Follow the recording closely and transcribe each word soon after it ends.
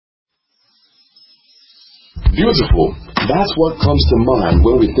Beautiful. That's what comes to mind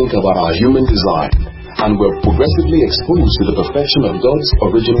when we think about our human design, and we're progressively exposed to the perfection of God's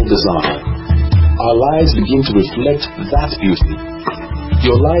original design. Our lives begin to reflect that beauty.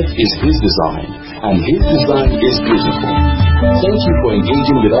 Your life is His design, and His design is beautiful. Thank you for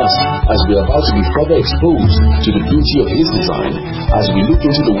engaging with us as we are about to be further exposed to the beauty of His design as we look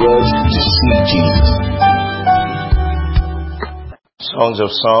into the Word to see Jesus. Songs of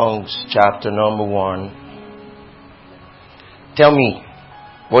Songs, chapter number 1. Tell me,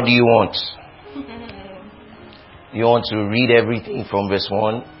 what do you want? You want to read everything from verse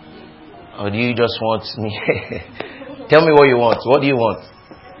 1? Or do you just want me? Tell me what you want. What do you want?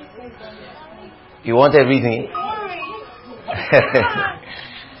 You want everything?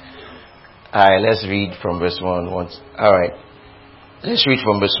 Alright, let's read from verse 1. Alright. Let's read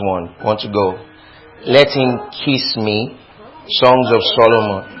from verse 1. Want to go? Let him kiss me. Songs of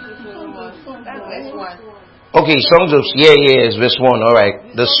Solomon. Okay, Songs of... Yeah, it's verse 1.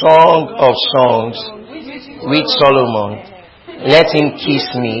 Alright. The Song of Songs with Solomon. Let him kiss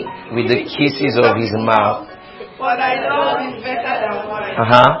me with the kisses of his mouth. For thy love is better than wine.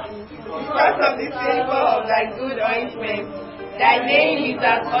 Because of the savor of thy good ointment, thy name is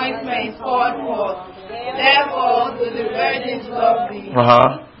as ointment poured forth. Therefore, to the virgins love thee.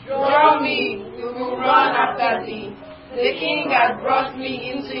 Draw me, we will run after thee. The King has brought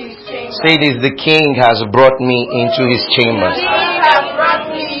me into his chambers. Say this: the King has brought me into his chambers. The King has brought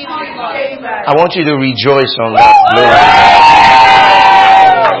me into his chambers. I want you to rejoice on that.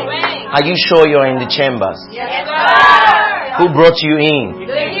 Are you sure you're in the chambers? Yes, sir. Who brought you in?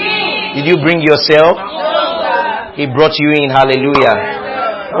 The King. Did you bring yourself? No, sir. He brought you in. Hallelujah.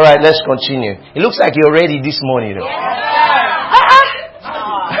 All right, let's continue. It looks like you're ready this morning, though.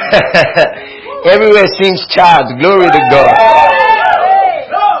 Everywhere seems charged. Glory to God.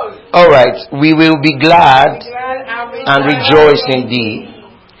 All right, we will be glad and rejoice in thee.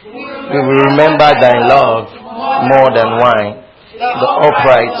 We will remember thy love more than wine. The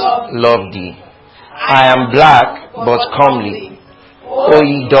upright love thee. I am black but comely, O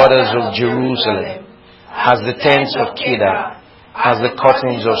ye daughters of Jerusalem, as the tents of Kedar, as the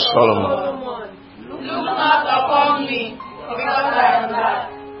curtains of Solomon. Look not upon me, because I am black,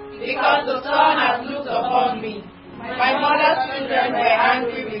 because the sun has looked upon me. My mother's children were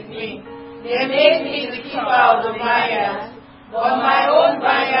angry with me. They made me the keeper of the vineyards, but my own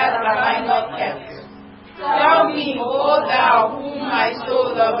vineyards have I not kept. Tell me, O thou whom my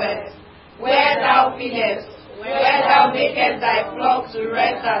soul loveth, where thou feedest, where thou makest thy flock to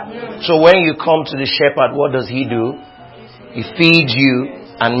rest at noon. So when you come to the shepherd, what does he do? He feeds you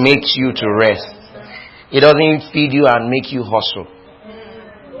and makes you to rest. He doesn't feed you and make you hustle.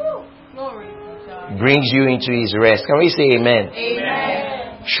 Brings you into his rest. Can we say amen?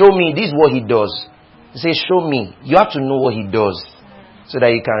 Amen. Show me. This is what he does. He says, show me. You have to know what he does so that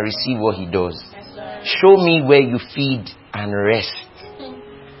you can receive what he does. Show me where you feed and rest.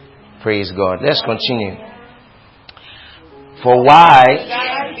 Praise God. Let's continue. For why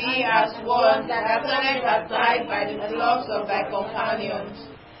Thou be as one that turneth aside by the flocks of thy companions.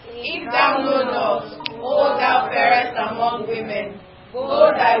 If thou know not, O thou fairest among women,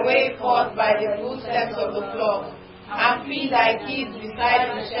 go thy way forth by the footsteps of the flock, and feed thy kids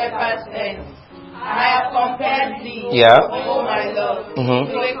beside the shepherd's tents. I have compared thee, O my love, to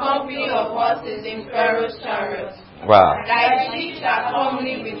a company of horses in Pharaoh's chariots. Wow. Thy feet are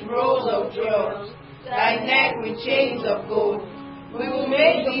comely with rows of jewels, thy neck with chains of gold. We will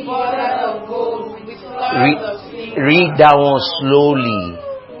make thee borders of gold with stars of silver. Read that one slowly.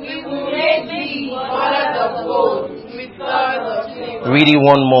 We will make thee borders of gold with stars of silver. Read it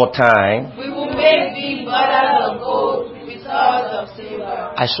one more time. We will make thee borders of gold with stars of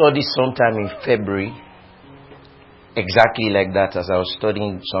silver. I saw this sometime in February. Exactly like that as I was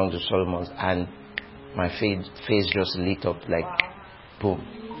studying Songs of Solomon, and my face just lit up like boom.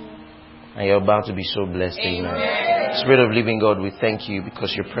 And you're about to be so blessed. Amen. Spirit of living God, we thank you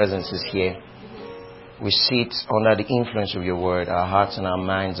because your presence is here. We sit under the influence of your word. Our hearts and our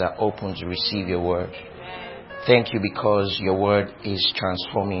minds are open to receive your word. Thank you because your word is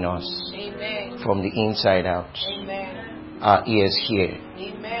transforming us from the inside out. Our ears hear.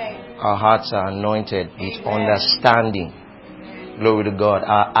 Our hearts are anointed with understanding. Glory to God.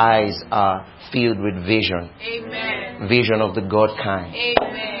 Our eyes are filled with vision. Vision of the God kind.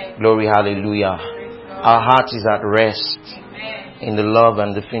 Glory, hallelujah. Our heart is at rest in the love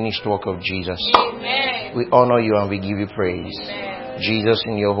and the finished work of Jesus. We honor you and we give you praise. Jesus,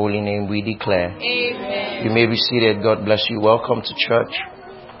 in your holy name we declare. You may be seated. God bless you. Welcome to church.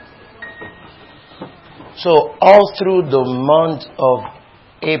 So all through the month of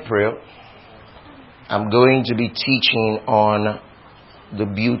April, I'm going to be teaching on the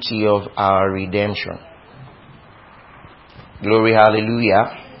beauty of our redemption. Glory,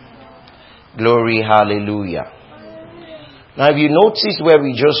 hallelujah. Glory, hallelujah. Now, if you notice where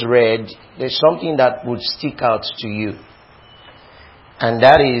we just read, there's something that would stick out to you. And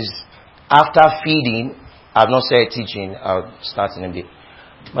that is, after feeding, I've not said teaching, I'll start in a bit.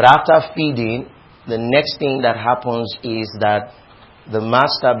 But after feeding, the next thing that happens is that the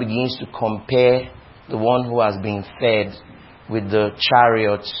master begins to compare the one who has been fed with the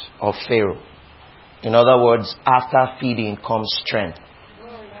chariots of Pharaoh. In other words, after feeding comes strength.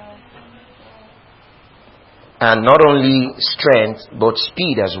 And not only strength, but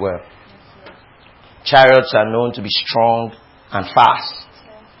speed as well. Chariots are known to be strong and fast.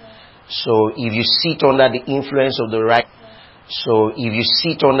 So if you sit under the influence of the right,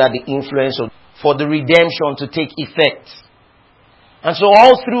 for the redemption to take effect. And so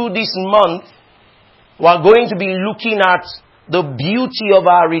all through this month, we're going to be looking at the beauty of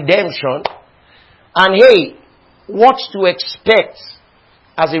our redemption. And hey, what to expect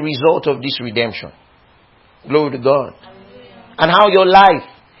as a result of this redemption. Glory to God. And how your life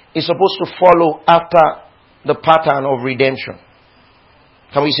is supposed to follow after the pattern of redemption.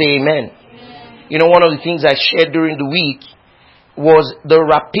 Can we say amen? Amen? You know, one of the things I shared during the week was the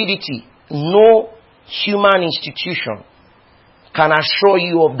rapidity. No human institution can assure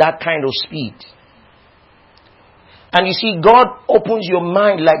you of that kind of speed. And you see, God opens your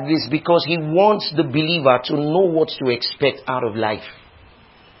mind like this because He wants the believer to know what to expect out of life.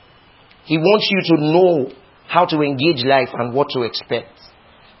 He wants you to know how to engage life and what to expect.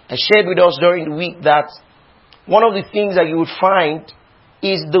 I shared with us during the week that one of the things that you would find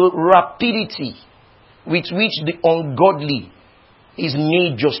is the rapidity with which the ungodly is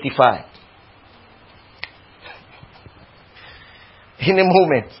made justified. In a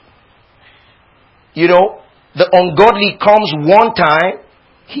moment. You know, the ungodly comes one time,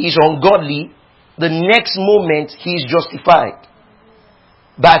 he is ungodly. The next moment, he is justified.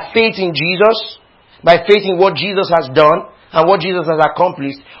 By faith in Jesus, by faith in what Jesus has done and what Jesus has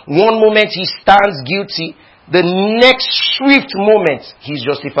accomplished. One moment he stands guilty. The next swift moment, he's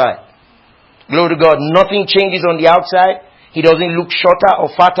justified. Glory to God. Nothing changes on the outside. He doesn't look shorter or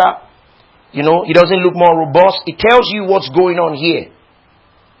fatter. You know, he doesn't look more robust. It tells you what's going on here.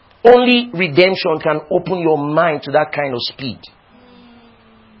 Only redemption can open your mind to that kind of speed.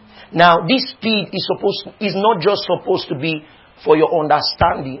 Now, this speed is not just supposed to be for your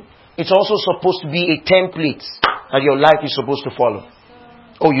understanding. It's also supposed to be a template that your life is supposed to follow.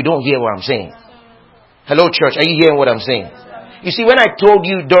 Oh, you don't hear what I'm saying? Hello, church. Are you hearing what I'm saying? You see, when I told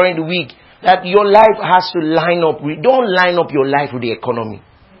you during the week that your life has to line up with, don't line up your life with the economy.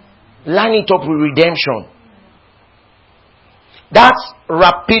 Line it up with redemption. That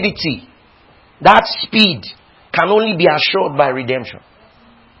rapidity, that speed can only be assured by redemption.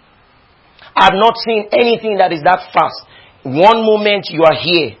 I've not seen anything that is that fast. One moment you are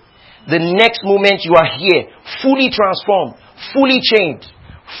here. The next moment you are here. Fully transformed. Fully changed.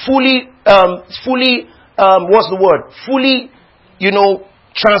 Fully,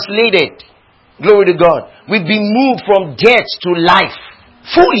 translated. Glory to God. We've been moved from death to life.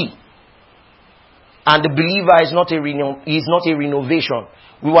 Fully. And the believer is not a renovation.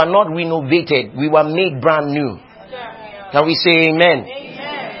 We were not renovated. We were made brand new. Can we say amen?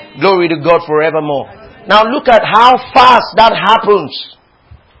 Amen. Glory to God forevermore. Now look at how fast that happens.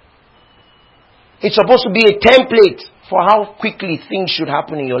 It's supposed to be a template for how quickly things should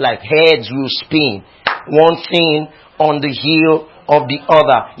happen in your life. Heads will spin. One thing on the heel of the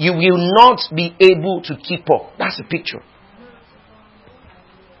other. You will not be able to keep up. That's the picture.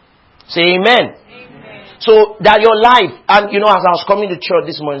 Say amen. So that your life, and you know, as I was coming to church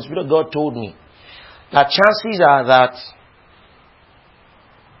this morning, the Spirit of God told me that chances are that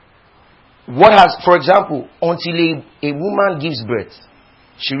for example, until a woman gives birth,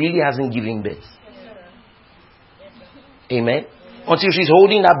 she really hasn't given birth. Amen. Until she's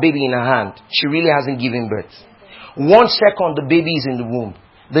holding that baby in her hand, she really hasn't given birth. 1 second, the baby is in the womb.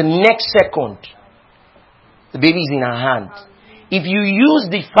 The next second, the baby is in her hand. If you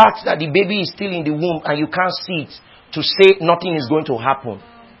use the fact that the baby is still in the womb and you can't see it to say nothing is going to happen,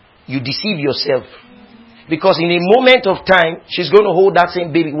 you deceive yourself. Because in a moment of time, she's going to hold that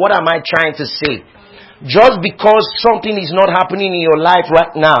same baby. What am I trying to say? Just because something is not happening in your life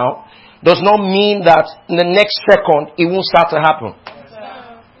right now does not mean that in the next second it won't start to happen.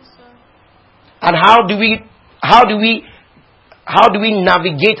 And how do we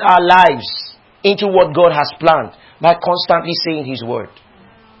navigate our lives into what God has planned? By constantly saying His word.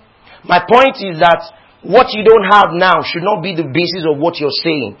 My point is that what you don't have now should not be the basis of what you're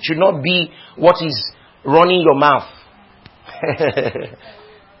saying. Should not be what is running your mouth.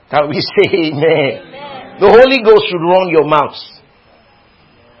 Can we say amen? The Holy Ghost should run your mouth.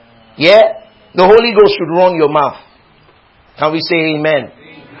 Yeah? The Holy Ghost should run your mouth. Can we say amen?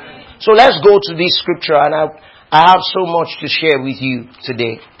 So let's go to this scripture, and I have so much to share with you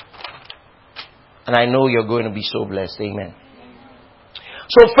today. And I know you're going to be so blessed. Amen.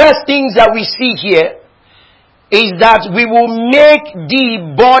 So first things that we see here is that we will make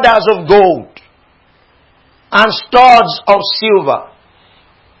the borders of gold and studs of silver.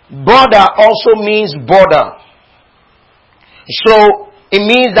 Border also means border. So it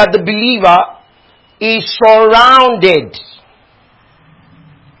means that the believer is surrounded.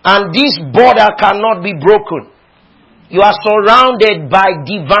 And this border cannot be broken. You are surrounded by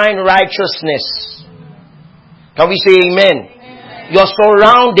divine righteousness. Can we say amen? You're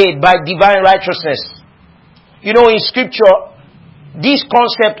surrounded by divine righteousness. You know, in scripture, this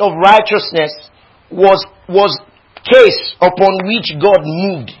concept of righteousness was case upon which God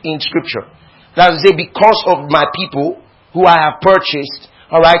moved in scripture. That is, because of my people who I have purchased,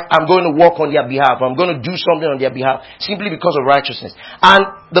 alright, I'm going to work on their behalf. I'm going to do something on their behalf simply because of righteousness. And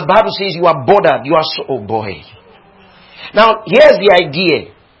the Bible says you are bordered. You are so, oh boy. Now, here's the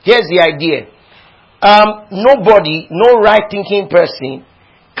idea. Nobody, no right-thinking person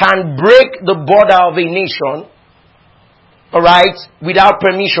can break the border of a nation, alright, without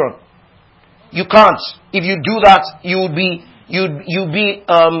permission. You can't. If you do that, you'll be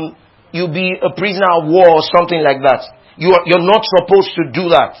a prisoner of war or something like that. You're not supposed to do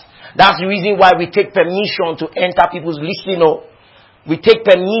that. That's the reason why we take permission to enter people's we take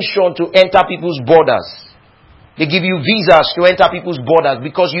permission to enter people's borders. They give you visas to enter people's borders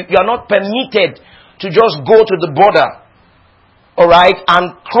because you are not permitted to just go to the border, alright,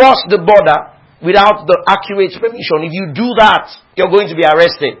 and cross the border without the accurate permission. If you do that, you're going to be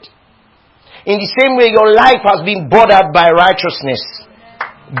arrested. In the same way, your life has been bordered by righteousness.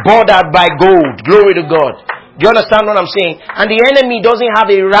 Bordered by gold. Glory to God. Do you understand what I'm saying? And the enemy doesn't have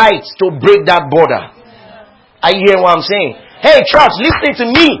a right to break that border. Are you hearing what I'm saying? Hey, church, listen to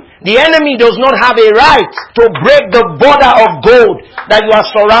me. The enemy does not have a right to break the border of gold that you are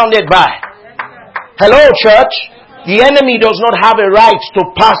surrounded by. Hello, church. The enemy does not have a right to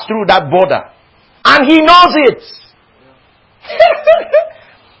pass through that border. And he knows it.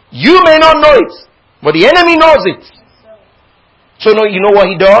 You may not know it, but the enemy knows it. So no, you know what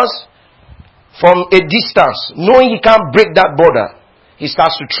he does? From a distance, knowing he can't break that border, he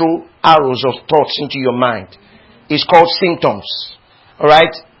starts to throw arrows of thoughts into your mind. It's called symptoms.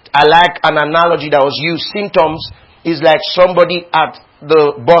 Alright? I like an analogy that was used. Symptoms is like somebody at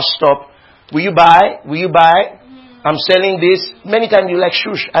the bus stop. Will you buy? Will you buy? I'm selling this. Many times you're like,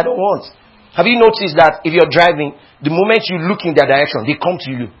 shush, I don't want. Have you noticed that if you're driving, the moment you look in their direction, they come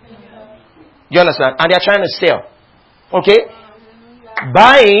to you. You understand? And they're trying to sell. Okay?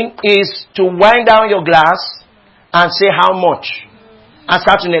 Buying is to wind down your glass and say how much and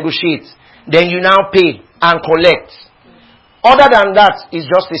start to negotiate. Then you now pay and collect. Other than that, it's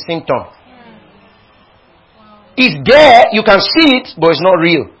just a symptom. It's there, you can see it, but it's not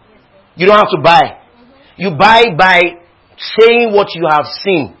real. You don't have to buy. You buy by saying what you have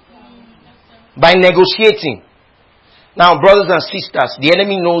seen. By negotiating. Now, brothers and sisters, the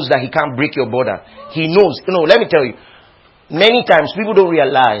enemy knows that he can't break your border. He knows. You know, let me tell you. Many times people don't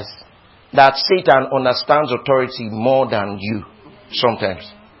realize that Satan understands authority more than you. Sometimes.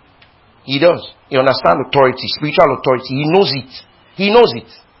 He does. He understands authority, spiritual authority. He knows it. He knows it.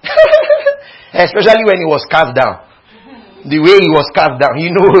 Especially when he was cast down. The way he was cast down,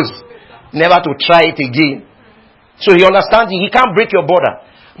 he knows never to try it again. So he understands it. He can't break your border.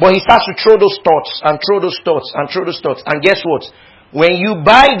 But he starts to throw those thoughts and throw those thoughts and throw those thoughts. And guess what? When you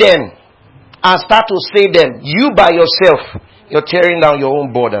buy them and start to say them, you by yourself, you're tearing down your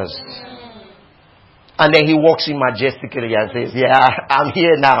own borders. And then he walks in majestically and says, yeah, I'm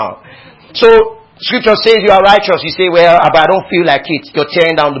here now. So scripture says you are righteous. You say, well, but I don't feel like it. You're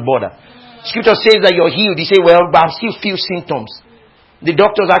tearing down the border. Scripture says that you're healed. You say, well, but I still feel symptoms. The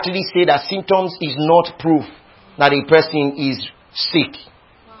doctors actually say that symptoms is not proof that a person is sick.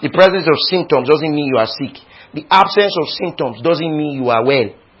 The presence of symptoms doesn't mean you are sick. The absence of symptoms doesn't mean you are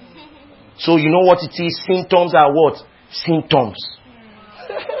well. So you know what it is? Symptoms are what? Symptoms.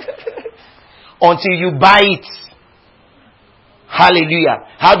 Until you buy it. Hallelujah.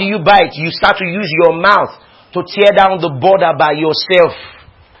 How do you buy it? You start to use your mouth to tear down the border by yourself.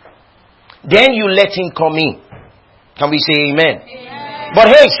 Then you let him come in. Can we say amen? Amen. But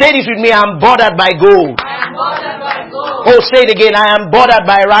hey, say this with me. I'm bordered by gold. I am bordered by gold. Oh, say it again. I am bordered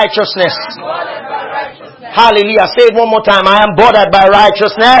by righteousness. I am bordered by righteousness. Hallelujah. Say it one more time. I am bordered by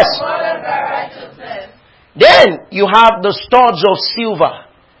righteousness. Then you have the studs of silver.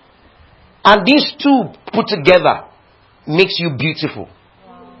 And these two put together makes you beautiful.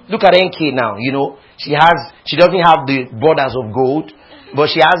 Look at NK now, she doesn't have the borders of gold, but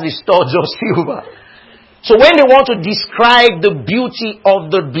she has the studs of silver. So when they want to describe the beauty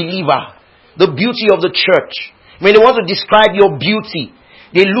of the believer, the beauty of the church, when they want to describe your beauty,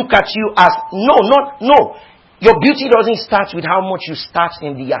 they look at you as, no. Your beauty doesn't start with how much you start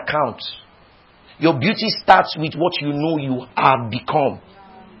in the account. Your beauty starts with what you know you have become.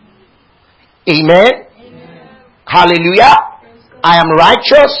 Amen? Hallelujah. I am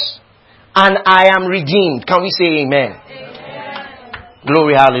righteous and I am redeemed. Can we say amen?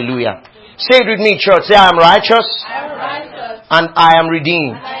 Glory, hallelujah. Say it with me, church. Say, I am righteous, and I am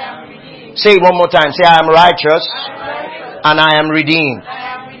redeemed. Say it one more time. Say, I am righteous, and I am redeemed.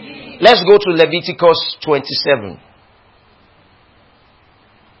 Let's go to Leviticus 27.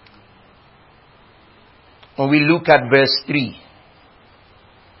 When we look at verse 3.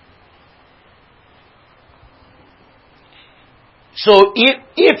 So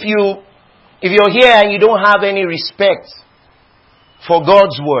if you're here and you don't have any respect for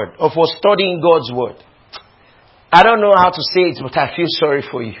God's word or for studying God's word, I don't know how to say it, but I feel sorry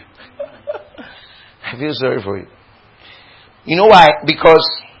for you. I feel sorry for you. You know why? Because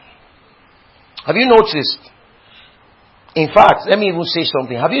have you noticed? In fact, let me even say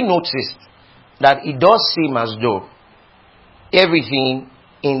something. Have you noticed that it does seem as though everything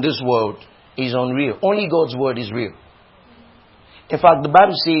in this world is unreal? Only God's word is real. In fact, the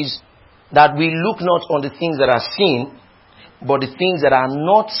Bible says that we look not on the things that are seen, but the things that are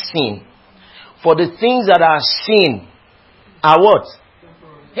not seen. For the things that are seen are what?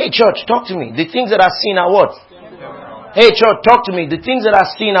 Hey church, talk to me. The things that are seen are what? Hey church, talk to me. The things that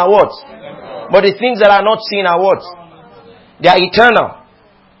are seen are what? But the things that are not seen are what? They are eternal.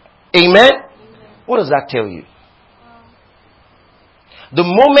 Amen? What does that tell you? The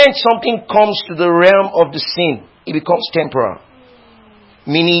moment something comes to the realm of the seen, it becomes temporal.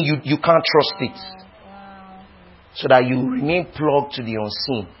 Meaning you can't trust it. So that you remain plugged to the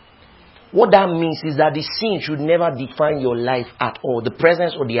unseen. What that means is that the seen should never define your life at all. The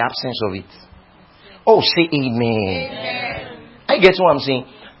presence or the absence of it. Oh, say amen. I get what I'm saying.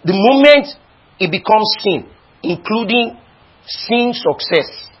 The moment it becomes sin, including sin success,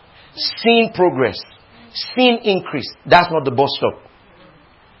 sin progress, sin increase, that's not the bus stop.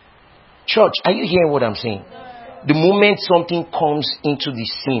 Church, are you hearing what I'm saying? The moment something comes into the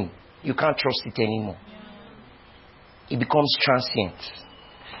sin, you can't trust it anymore. It becomes transient.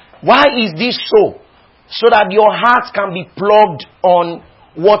 Why is this so? So that your heart can be plugged on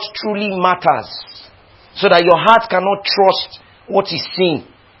what truly matters. So that your heart cannot trust what is seen,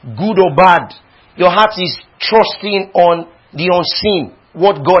 good or bad. Your heart is trusting on the unseen,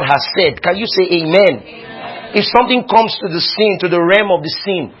 what God has said. Can you say amen? If something comes to the sin, to the realm of the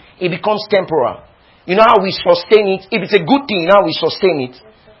sin, it becomes temporal. You know how we sustain it? If it's a good thing, you know how we sustain it?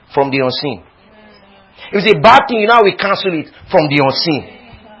 From the unseen. If it's a bad thing, you know how we cancel it? From the unseen.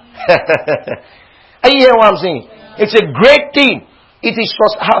 Are you hearing what I'm saying? It's a great thing. It is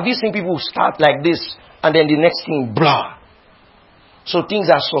have you seen people start like this and then the next thing, blah. So things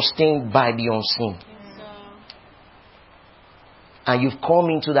are sustained by the unseen. And you've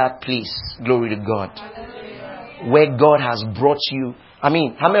come into that place, glory to God, where God has brought you. I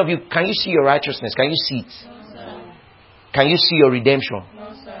mean, how many of you, can you see your righteousness? Can you see it? No, can you see your redemption?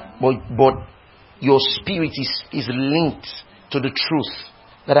 No, but your spirit is linked to the truth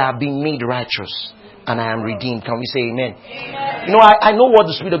that I have been made righteous and I am redeemed. Can we say amen? Amen. You know, I know what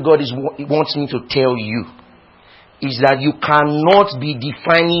the Spirit of God wants me to tell you. Is that you cannot be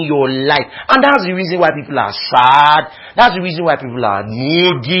defining your life. And that's the reason why people are sad. That's the reason why people are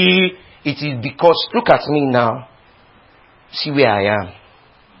moody. It is because, look at me now. See where I am.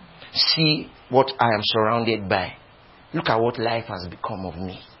 See what I am surrounded by. Look at what life has become of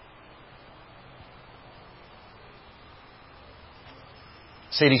me.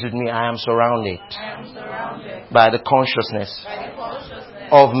 Say this with me. I am surrounded, by the consciousness,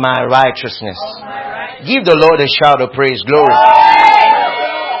 of my righteousness. Give the Lord a shout of praise. Glory.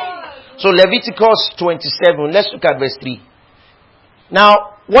 So Leviticus 27. Let's look at verse 3.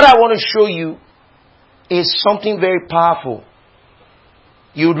 Now, what I want to show you is something very powerful.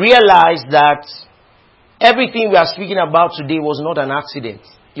 You realize that everything we are speaking about today was not an accident.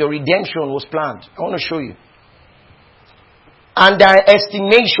 Your redemption was planned. I want to show you. And thy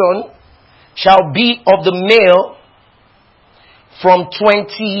estimation shall be of the male from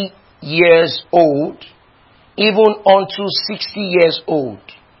 20 years old, even unto 60 years old.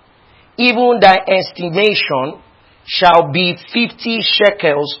 Even thy estimation shall be 50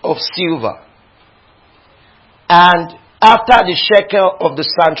 shekels of silver. and after the shekel of the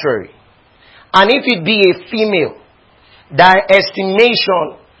sanctuary. And if it be a female, thy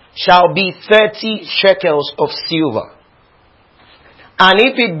estimation shall be 30 shekels of silver. And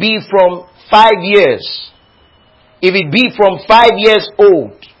if it be from 5 years, if it be from 5 years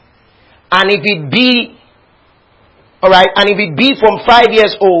old, and if it be, alright, and if it be from 5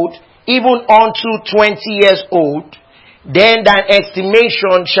 years old, even unto 20 years old, then thine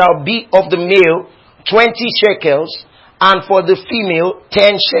estimation shall be of the male 20 shekels, and for the female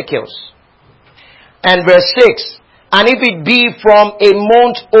 10 shekels. And verse 6, and if it be from a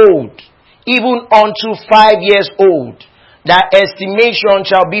month old, even unto 5 years old, thy estimation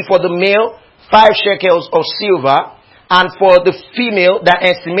shall be for the male 5 shekels of silver, and for the female thy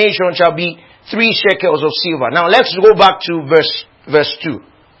estimation shall be 3 shekels of silver. Now let's go back to verse 3.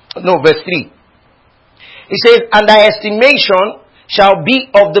 It says, and thy estimation shall be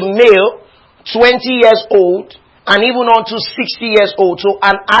of the male 20 years old, and even unto 60 years old. So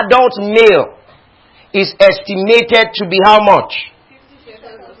an adult male is estimated to be how much?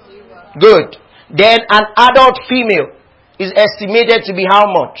 Good. Then an adult female is estimated to be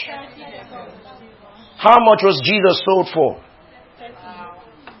how much? How much was Jesus sold for?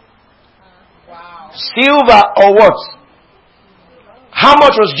 Silver or what? How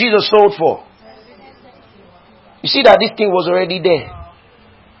much was Jesus sold for? You see that this thing was already there.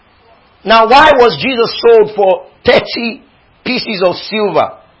 Now why was Jesus sold for 30 pieces of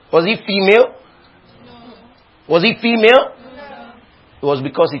silver? Was he female? Was he female? It was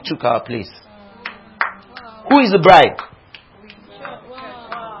because he took our place. Who is the bride?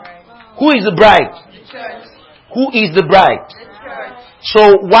 Who is the bride? Who is the bride?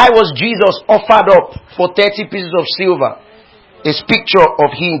 So why was Jesus offered up for 30 pieces of silver? It's picture of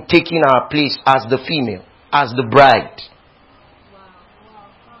him taking our place as the female, as the bride.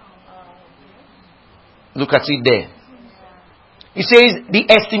 Look at it there. It says the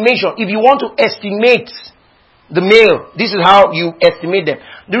estimation. If you want to estimate the male, this is how you estimate them.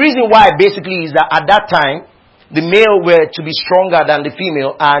 The reason why basically is that at that time, the male were to be stronger than the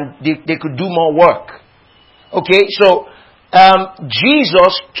female and they could do more work. Okay, so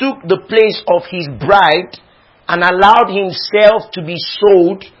Jesus took the place of his bride and allowed himself to be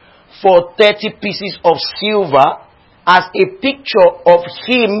sold for 30 pieces of silver as a picture of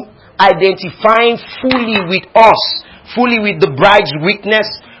him identifying fully with us, fully with the bride's weakness,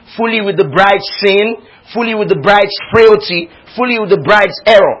 fully with the bride's sin, fully with the bride's frailty, fully with the bride's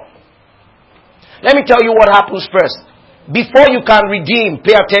error. Let me tell you what happens first. Before you can redeem,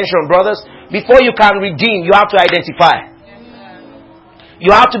 pay attention, brothers. Before you can redeem, you have to identify.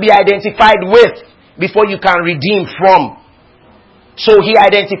 You have to be identified with before you can redeem from. So he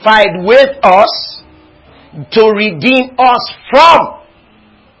identified with us to redeem us from.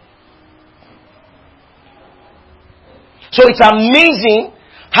 So it's amazing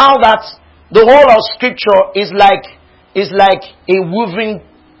how that the whole of scripture is like a woven,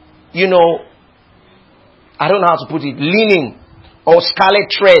 I don't know how to put it, linen or scarlet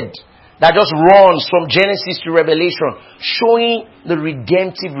thread that just runs from Genesis to Revelation, showing the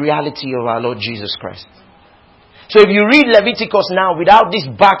redemptive reality of our Lord Jesus Christ. So if you read Leviticus now without this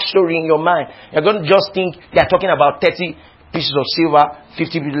backstory in your mind, you're going to just think they're talking about 30 pieces of silver,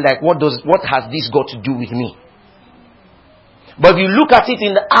 50 pieces, like what has this got to do with me? But if you look at it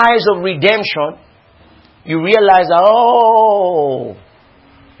in the eyes of redemption, you realize that,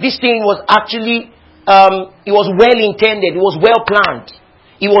 this thing was actually, it was well intended, it was well planned,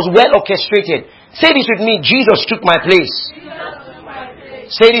 it was well orchestrated. Say this with me, Jesus took my place.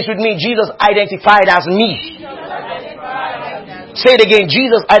 Say this with me, Jesus identified as me. Say it again,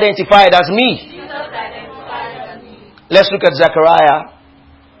 Jesus identified as me. Let's look at Zechariah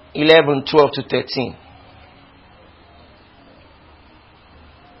 11:12-13.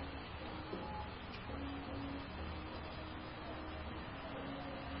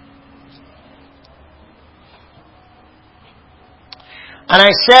 And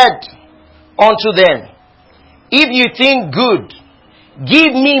I said unto them, if you think good,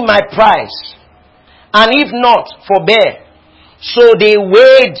 give me my price, and if not, forbear. So they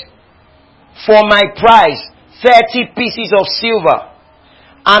weighed for my price 30 pieces of silver.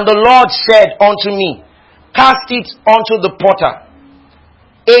 And the Lord said unto me, cast it unto the potter,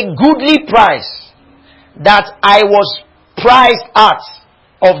 a goodly price that I was priced at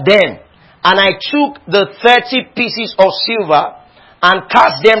of them. And I took the 30 pieces of silver and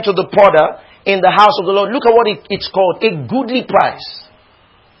cast them to the potter in the house of the Lord. Look at what it's called. A goodly price.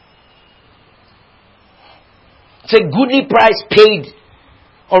 It's a goodly price paid,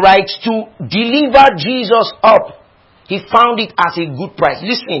 alright, to deliver Jesus up. He found it as a good price.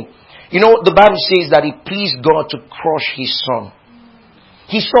 Listen, You know, the Bible says that it pleased God to crush his son.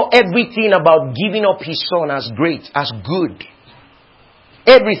 He saw everything about giving up his son as great, as good.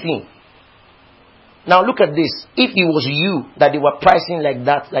 Everything. Now look at this. If it was you that they were pricing like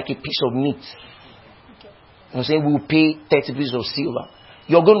that, like a piece of meat, I'm saying we'll pay 30 pieces of silver,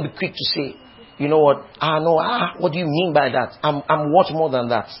 you're going to be quick to say, you know what? What do you mean by that? I'm worth more than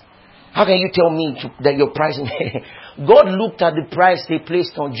that. How can you tell me that you're pricing? God looked at the price they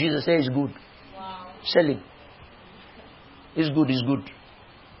placed on Jesus and said, it's good. Wow. Sell it. It's good, it's good.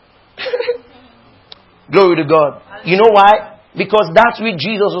 Glory to God. You know why? Because that's what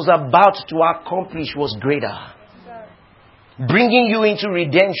Jesus was about to accomplish was greater. Bringing you into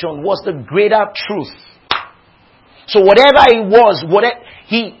redemption was the greater truth. So whatever it was,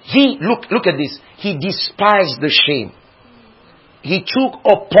 look at this. He despised the shame. He took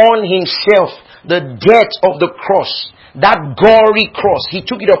upon himself the death of the cross. That gory cross. He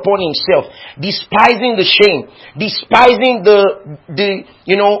took it upon himself. Despising the shame. Despising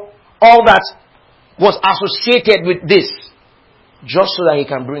all that was associated with this. Just so that he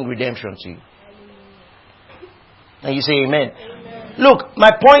can bring redemption to you. And you say amen. Look,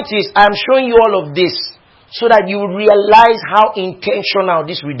 my point is, I'm showing you all of this so that you realize how intentional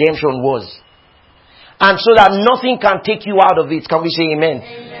this redemption was. And so that nothing can take you out of it. Can we say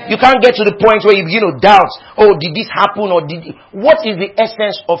amen? You can't get to the point where you begin to doubt, did this happen or what is the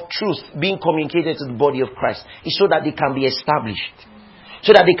essence of truth being communicated to the body of Christ? It's so that they can be established.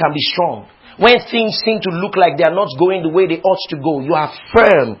 So that they can be strong. When things seem to look like they are not going the way they ought to go, you are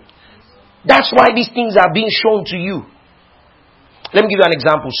firm. That's why these things are being shown to you. Let me give you an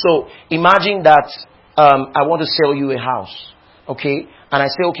example. So imagine that I want to sell you a house. Okay? And I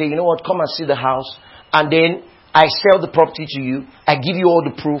say, okay, you know what? Come and see the house. And then I sell the property to you. I give you all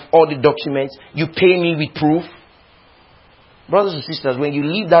the proof, all the documents. You pay me with proof. Brothers and sisters, when you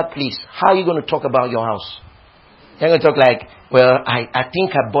leave that place, how are you going to talk about your house? You're going to talk like, well, I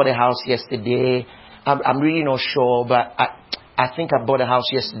think I bought a house yesterday. I'm really not sure, but I think I bought a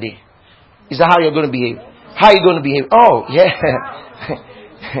house yesterday. Is that how you're going to behave? How are you going to behave? Oh, yeah.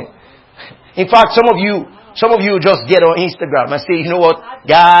 In fact, some of you just get on Instagram and say, you know what,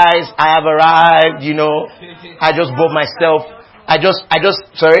 guys, I have arrived, I just bought myself.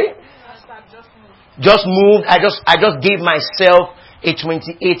 Just moved. I just gave myself a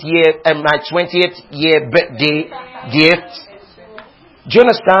my 28th year birthday gift. Do you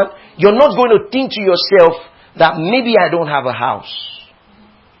understand? You're not going to think to yourself that maybe I don't have a house.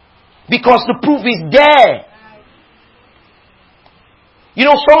 Because the proof is there.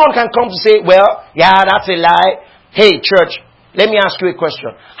 Someone can come to say, well, yeah, that's a lie. Hey, church, let me ask you a question.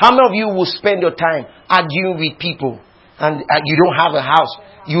 How many of you will spend your time arguing with people and you don't have a house?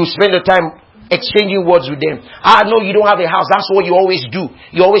 You will spend your time exchanging words with them. No, you don't have a house. That's what you always do.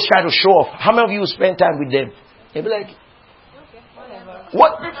 You always try to show off. How many of you will spend time with them? They'll be like,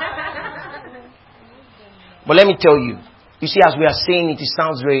 what? But let me tell you. You see, as we are saying it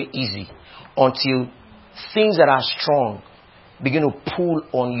sounds very easy until things that are strong begin to pull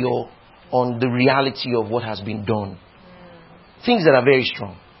on the reality of what has been done. Things that are very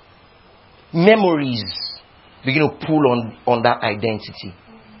strong. Memories begin to pull on that identity.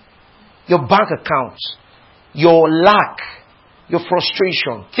 Your bank accounts, your lack, your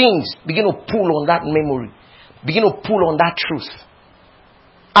frustration, things begin to pull on that memory. Begin to pull on that truth.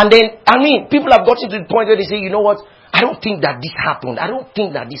 And then, people have gotten to the point where they say, you know what? I don't think that this happened. I don't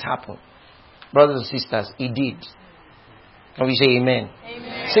think that this happened. Brothers and sisters, it did. Can we say amen?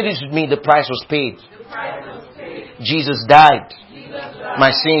 Amen. Say this with me, the price was paid. Jesus died.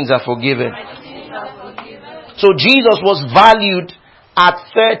 My sins are forgiven. So Jesus was valued at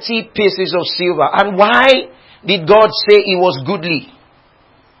 30 pieces of silver. And why did God say it was goodly?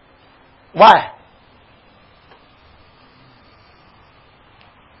 Why?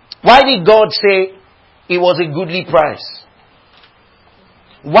 Why did God say it was a goodly price?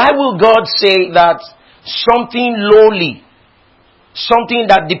 Why will God say that something lowly, something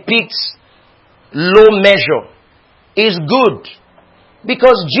that depicts low measure, is good?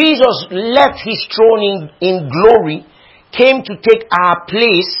 Because Jesus left his throne in glory, came to take our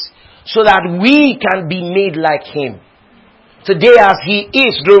place so that we can be made like him. Today as he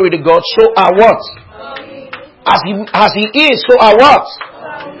is, glory to God, so are what? As he is, so are what?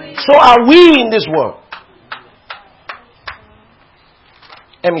 So are we in this world.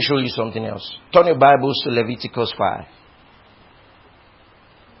 Let me show you something else. Turn your Bibles to Leviticus 5.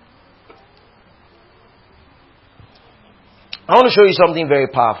 I want to show you something very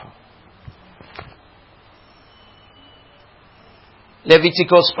powerful.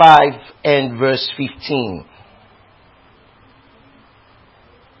 Leviticus 5 and verse 15.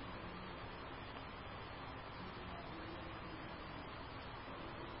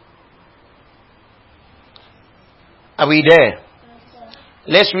 Are we there?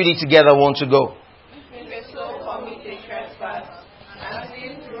 Let's read it together. One to go. If a soul commits a trespass and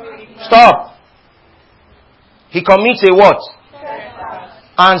sin through ignorance. Stop. He commits a what? Trespass.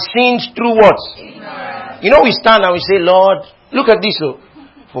 And sins through what? Ignorance. You know, we stand and we say, Lord, look at this. Oh,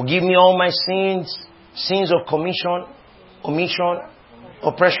 forgive me all my sins. Sins of commission, omission,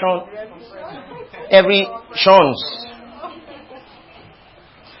 oppression, every shuns.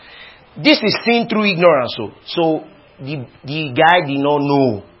 This is sin through ignorance. So the guy did not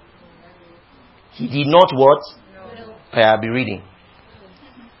know. He did not what? I'll be reading.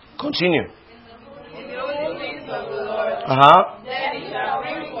 Continue. In the holy things of the Lord. Then he shall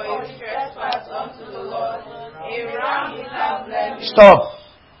bring for his trespass unto the Lord a ram without blemish. Stop.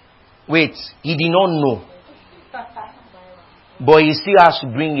 Wait. He did not know. But he still has to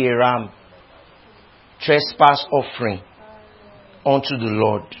bring a ram. Trespass offering unto the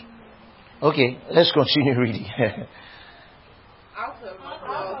Lord. Okay, let's continue reading. Out of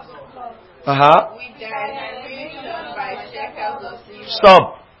blood. With their estimation by shekels of silver. Stop.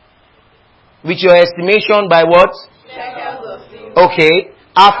 With your estimation by what? Shekels of silver. Okay.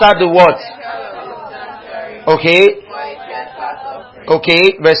 After the what? Shekels of the sanctuary. Okay. For a trespass offering.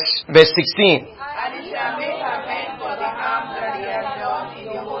 Okay. Verse 16. And he shall make amends for the harm that he has done in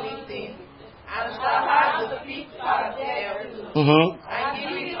the holy thing, and shall have the fifth part thereof, and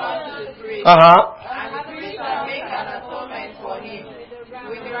give it unto the priest. And the priest shall make an atonement for him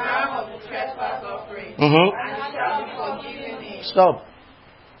with the ram of the trespass offering, and he shall be forgiven him. Stop.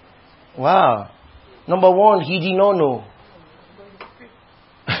 Wow. Number one, he did not know.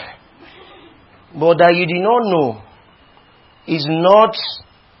 But that you did not know is not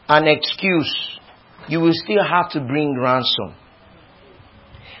an excuse. You will still have to bring ransom.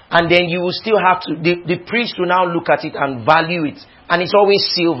 And then you will still have to, the priest will now look at it and value it. And it's always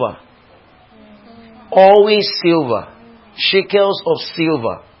silver. Always silver. Shekels of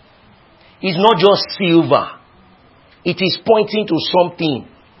silver. It's not just silver. It is pointing to something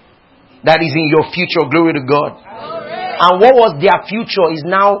that is in your future. Glory to God. And what was their future is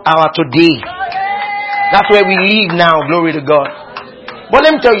now our today. That's where we live now. Glory to God. But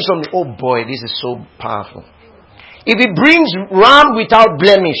let me tell you something. Oh boy, this is so powerful. If it brings ram without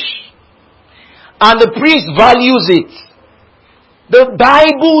blemish, and the priest values it, the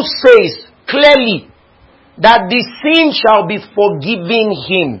Bible says clearly that the sin shall be forgiven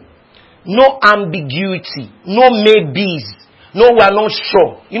him. No ambiguity. No maybes. No, we are not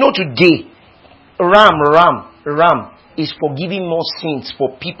sure. You know, today, ram is forgiving more sins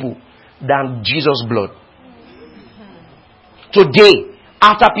for people than Jesus' blood. Today,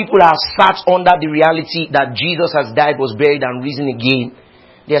 after people have sat under the reality that Jesus has died, was buried, and risen again,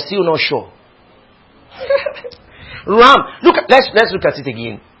 they are still not sure. Let's look at it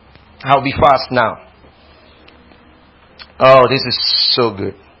again. I'll be fast now. Oh, this is so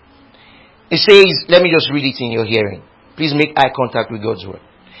good. It says, let me just read it in your hearing. Please make eye contact with God's word.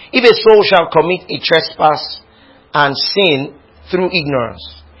 If a soul shall commit a trespass and sin through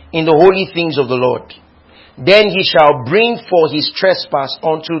ignorance in the holy things of the Lord, then he shall bring for his trespass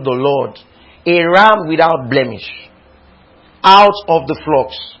unto the Lord a ram without blemish out of the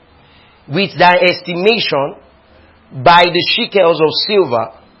flocks, with thy estimation by the shekels of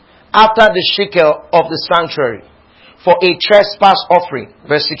silver after the shekel of the sanctuary, for a trespass offering.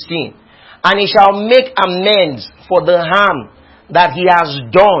 Verse 16. And he shall make amends for the harm that he has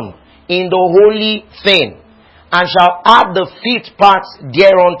done in the holy thing, and shall add the fifth part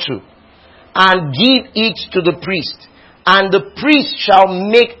thereunto, and give it to the priest. And the priest shall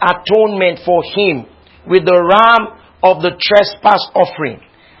make atonement for him with the ram of the trespass offering.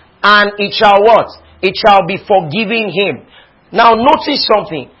 And it shall what? It shall be forgiving him. Now notice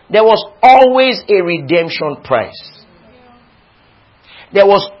something. There was always a redemption price. There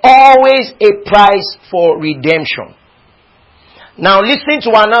was always a price for redemption. Now listen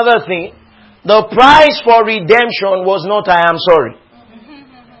to another thing. The price for redemption was not I am sorry.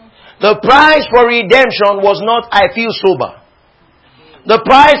 The price for redemption was not I feel sober. The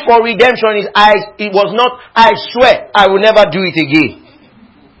price for redemption is it was not I swear I will never do it again.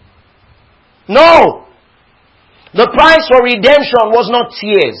 No. The price for redemption was not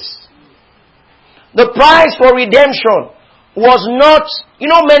tears. The price for redemption was not,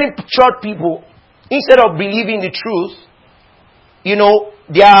 many church people, instead of believing the truth,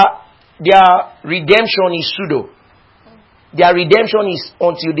 their redemption is pseudo. Their redemption is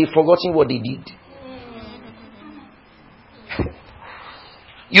until they've forgotten what they did.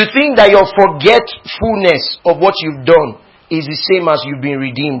 You think that your forgetfulness of what you've done is the same as you've been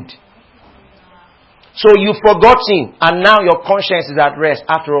redeemed. So you've forgotten, and now your conscience is at rest.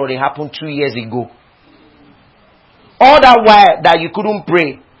 After all, it happened 2 years ago. All that while that you couldn't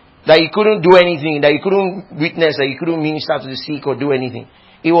pray, that you couldn't do anything, that you couldn't witness, that you couldn't minister to the sick or do anything,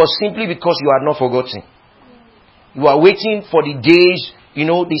 it was simply because you had not forgotten. You are waiting for the days,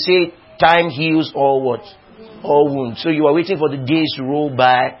 they say time heals all what? All wounds. So you are waiting for the days to roll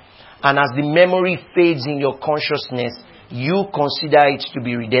by, and as the memory fades in your consciousness, you consider it to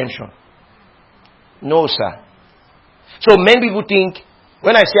be redemption. No, sir. So many people think,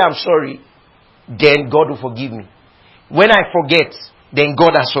 when I say I'm sorry, then God will forgive me. When I forget, then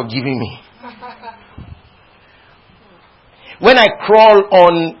God has forgiven me. When I crawl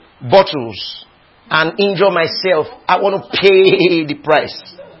on bottles and injure myself, I want to pay the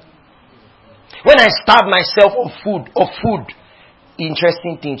price. When I starve myself on food,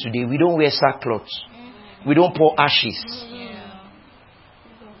 interesting thing today, we don't wear sackcloth. We don't pour ashes.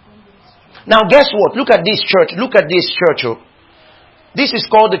 Now guess what? Look at this church. Look at this church. Oh. This is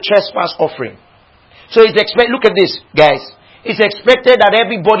called the trespass offering. So look at this, guys. It's expected that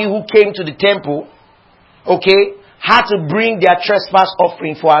everybody who came to the temple, had to bring their trespass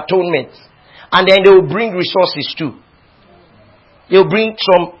offering for atonement. And then they will bring resources too. They'll bring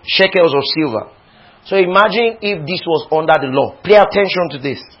some shekels of silver. So imagine if this was under the law. Pay attention to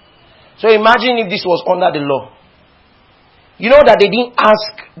this. So imagine if this was under the law. You know that they didn't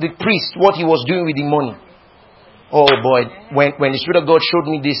ask the priest what he was doing with the money. Oh boy, when the Spirit of God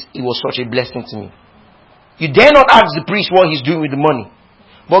showed me this, it was such a blessing to me. You dare not ask the priest what he's doing with the money.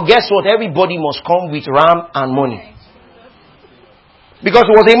 But guess what? Everybody must come with ram and money. Because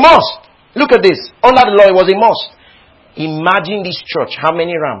it was a must. Look at this. Under the law, it was a must. Imagine this church. How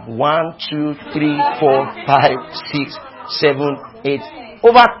many ram? 1, 2, 3, 4, 5, 6, 7, 8.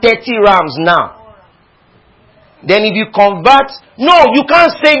 Over 30 rams now. Then if you convert, no, you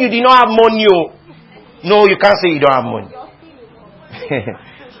can't say you did not have money. Oh. No, you can't say you don't have money.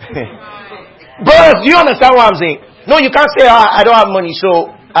 Brothers, do you understand what I'm saying? No, you can't say, I don't have money,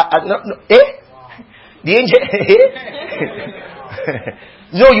 so... no. The angel...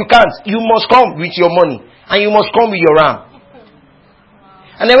 No, you can't. You must come with your money. And you must come with your ram.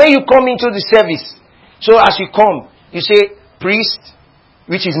 And then when you come into the service, so as you come, you say, priest,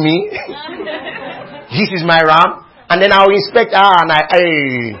 which is me, this is my ram, and then I'll inspect,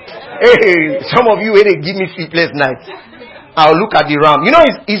 some of you, when they give me sleepless nights, I'll look at the ram. You know,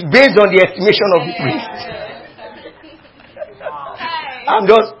 it's based on the estimation of the priest.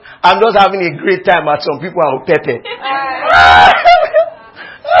 I'm just having a great time at some people are pepper.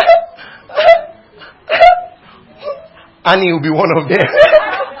 And he will be one of them.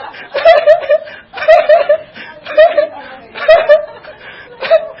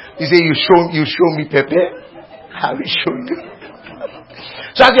 You say, you show me pepper? I will show you.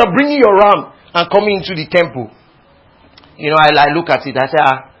 So as you're bringing your ram and coming into the temple, I look at it. I say,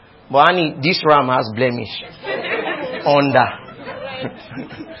 but Annie, this ram has blemish. Under.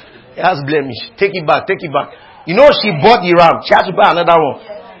 It has blemish. Take it back. You know, she bought the ram. She has to buy another one.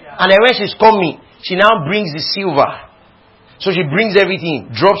 And then when she's coming, she now brings the silver. So she brings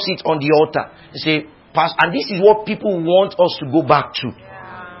everything, drops it on the altar. They say, and this is what people want us to go back to.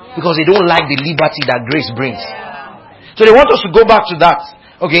 Because they don't like the liberty that grace brings. So they want us to go back to that.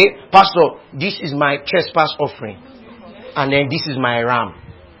 Okay, Pastor, this is my trespass offering. And then this is my ram.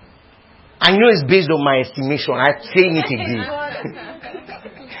 I know it's based on my estimation. I'm saying it again.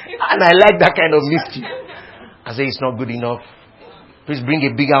 And I like that kind of mystery. I say it's not good enough. Please bring a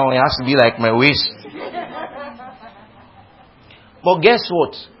bigger one. It has to be like my waist. But guess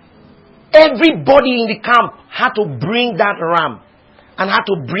what? Everybody in the camp had to bring that ram. And had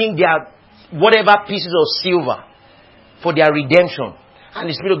to bring their whatever pieces of silver for their redemption. And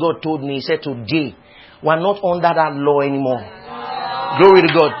the Spirit of God told me, he said, today, we're not under that law anymore. Glory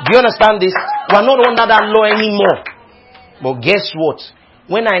to God. Do you understand this? We're not under that law anymore. But guess what?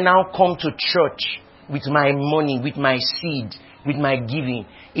 When I now come to church with my money, with my seed, with my giving,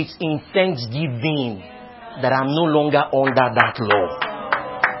 it's in thanksgiving that I'm no longer under that law.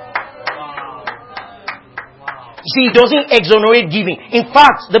 See, it doesn't exonerate giving. In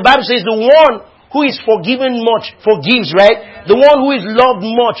fact, the Bible says the one who is forgiven much forgives, right? The one who is loved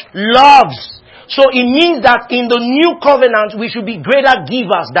much loves. So it means that in the new covenant, we should be greater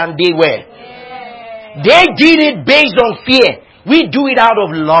givers than they were. They did it based on fear. We do it out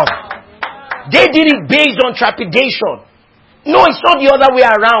of love. They did it based on trepidation. No, it's not the other way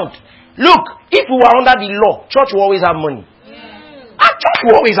around. Look, if we were under the law, church will always have money. Our church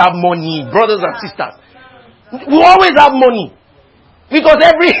will always have money, brothers and sisters. We always have money. Because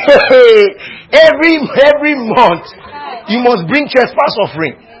every month, you must bring trespass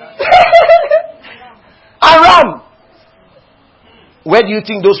offering. A ram. Where do you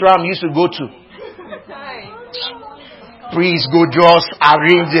think those rams used to go to? Priests go just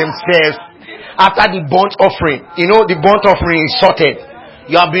arrange themselves after the burnt offering. You know, the burnt offering is sorted.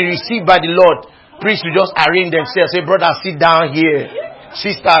 You have been received by the Lord. Priests will just arrange themselves. Say, brother, sit down here.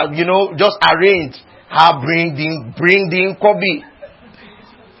 Sister, you know, just arrange. Bring the Kobe.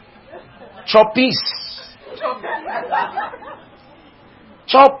 Chop peace.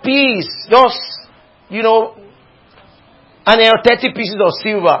 Chop peace. Just, you know, and 30 pieces of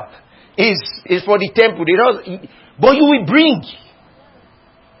silver is for the temple. But you will bring.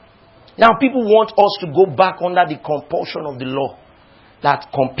 Now people want us to go back under the compulsion of the law that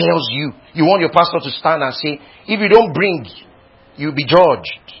compels you. You want your pastor to stand and say, if you don't bring, you'll be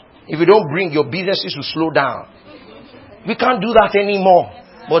judged. If you don't bring, your businesses will slow down. We can't do that anymore.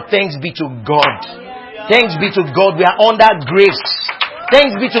 But thanks be to God. Thanks be to God. We are under grace.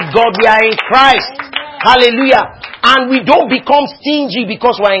 Thanks be to God. We are in Christ. Hallelujah. And we don't become stingy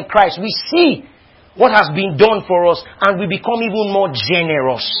because we are in Christ. We see what has been done for us and we become even more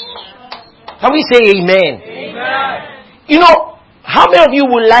generous. Can we say amen? Amen. You know, how many of you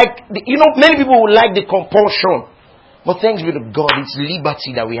would like, many people would like the compulsion. But thanks be to God, it's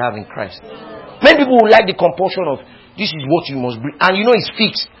liberty that we have in Christ. Many people would like the compulsion of, this is what you must bring. And you know it's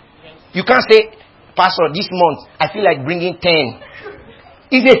fixed. You can't say, Pastor, this month, I feel like bringing 10.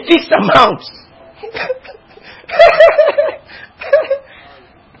 It's a fixed amount.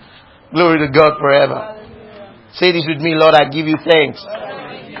 Glory to God forever. Say this with me, Lord, I give you thanks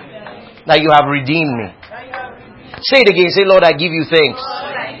that you have redeemed me. Say it again. Say, Lord, I give you thanks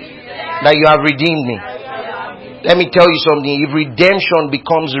that you have redeemed me. Let me tell you something. If redemption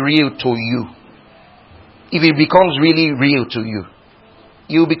becomes real to you, if it becomes really real to you,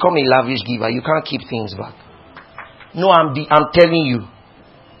 you become a lavish giver. You can't keep things back. No, I'm telling you.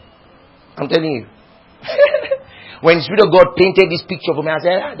 I'm telling you. When the Spirit of God painted this picture for me, I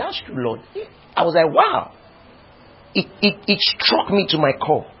said, that's true, Lord. I was like, wow. It struck me to my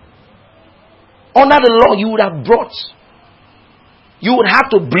core. Under the law, you would have brought. You would have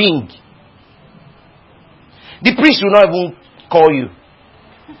to bring. The priest will not even call you.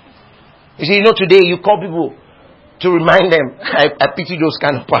 You see, today you call people to remind them. I pity those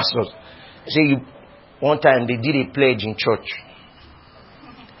kind of pastors. One time they did a pledge in church.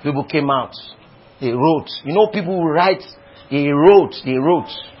 People came out. They wrote. People who write. They wrote.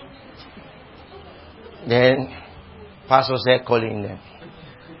 Then, pastor said calling them.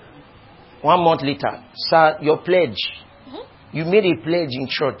 1 month later, sir, your pledge. You made a pledge in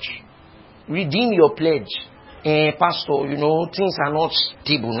church. Redeem your pledge. Pastor, things are not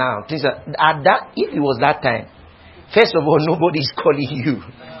stable now. If it was that time, first of all, nobody is calling you.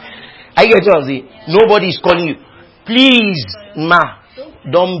 I get what I'm saying. Nobody is calling you. Please,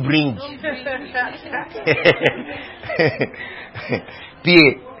 don't bring.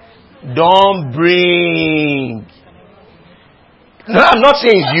 PA, don't bring. No, I'm not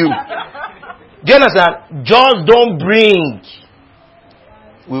saying it's you. Do you understand? Just don't bring.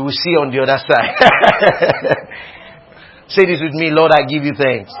 We will see on the other side. Say this with me, Lord, I give you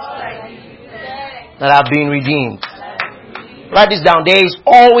thanks that I've been redeemed. Write this down. There is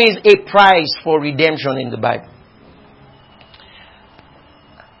always a price for redemption in the Bible.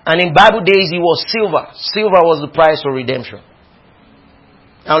 And in Bible days, it was silver. Silver was the price for redemption.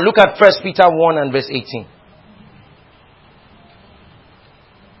 Now look at 1 Peter 1 and verse 18.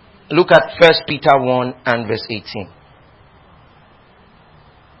 Look at 1 Peter 1 and verse 18.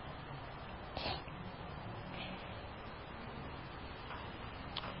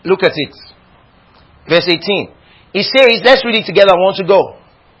 Look at it. Verse 18. It says, let's read it together. I want to go.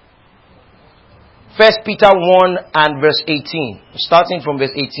 1 Peter 1 and verse 18. Starting from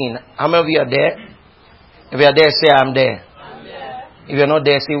verse 18. How many of you are there? If you are there, say, I'm there. I'm there. If you're not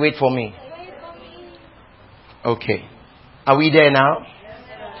there, say, wait for me. Okay. Are we there now?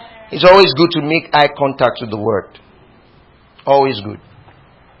 It's always good to make eye contact with the word. Always good.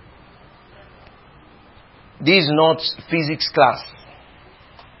 This is not physics class.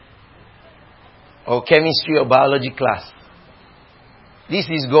 Or chemistry or biology class. This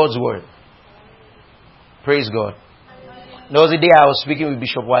is God's word. Praise God. There was a day I was speaking with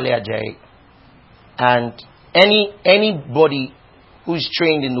Bishop Wale Ajayi. And anybody who is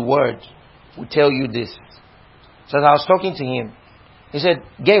trained in the word will tell you this. So as I was talking to him, he said,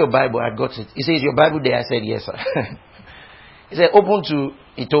 get your Bible. I got it. He said, is your Bible there? I said, yes, sir. He said, open to,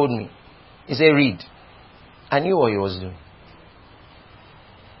 he told me. He said, read. I knew what he was doing.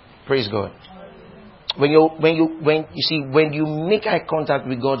 Praise God. When you make eye contact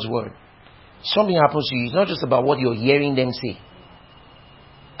with God's word, something happens to you. It's not just about what you're hearing them say.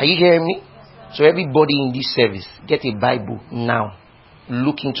 Are you hearing me? So everybody in this service, get a Bible now.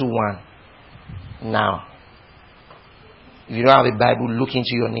 Look into one. Now. If you don't have a Bible, look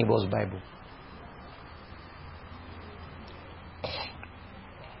into your neighbor's Bible.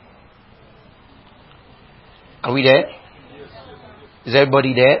 Are we there? Is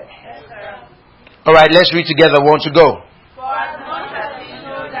everybody there? Alright, let's read together. Want to go? For as much as we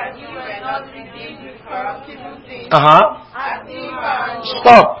know that you were not redeemed with corruptible things, as silver and gold.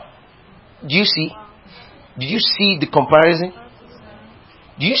 Stop. Do you see? Did you see the comparison?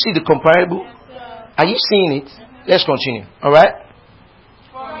 Do you see the comparable? Are you seeing it? Let's continue. Alright?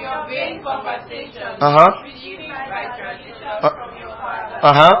 From your vain conversation, received by tradition from your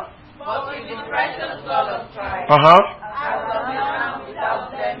fathers, but with the precious blood of Christ, as of a lamb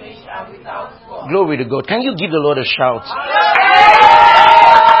without blemish and without spot. Glory to God. Can you give the Lord a shout?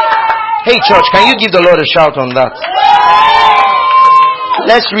 Hey church, can you give the Lord a shout on that?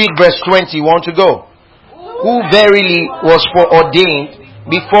 Let's read verse 20. Want to go? Who verily was foreordained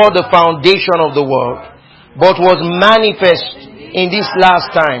before the foundation of the world, but was manifest in these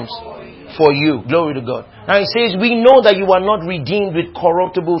last times for you. Glory to God. Now it says, we know that you are not redeemed with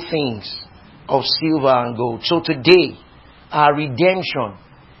corruptible things of silver and gold. So today, our redemption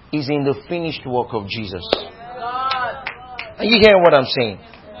is in the finished work of Jesus. Are you hearing what I'm saying?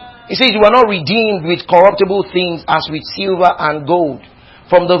 It says you are not redeemed with corruptible things as with silver and gold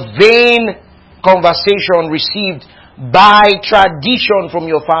from the vain conversation received by tradition from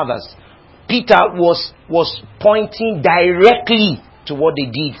your fathers. Peter was pointing directly to what they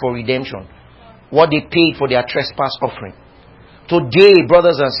did for redemption, what they paid for their trespass offering. Today,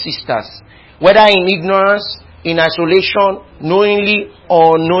 brothers and sisters, whether in ignorance, in isolation, knowingly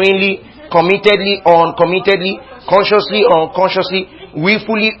or unknowingly, committedly or uncommittedly, consciously or unconsciously,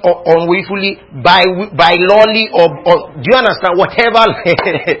 willfully or unwillfully, by lawly or do you understand? Whatever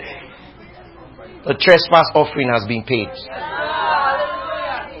the trespass offering has been paid.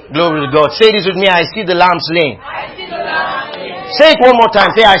 Glory to God. Say this with me. I see the lamb slain. Say it one more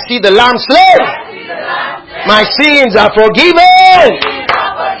time. Say, I see the lamb slain. My sins are forgiven.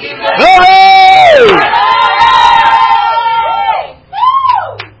 Glory.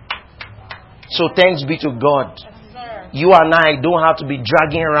 So thanks be to God. You and I don't have to be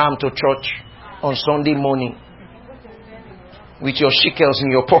dragging around to church on Sunday morning with your shekels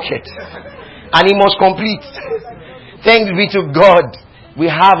in your pocket. And it must complete. Thanks be to God. We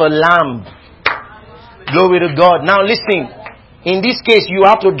have a lamb. Glory to God. Now listen. In this case, you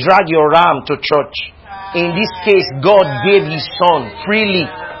have to drag your ram to church. In this case, God gave His Son freely,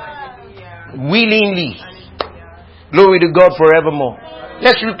 willingly. Glory to God forevermore.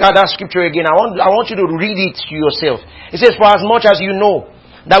 Let's look at that scripture again. I want you to read it to yourself. It says, for as much as you know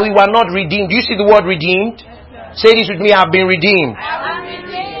that we were not redeemed. Do you see the word redeemed? Say this with me. I have been redeemed.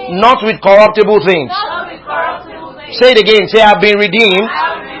 Not with corruptible things. Say it again. Say, I have been redeemed.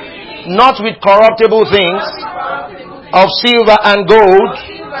 Not with corruptible things of silver and gold.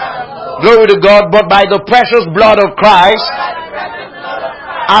 Glory to God. But by the precious blood of Christ,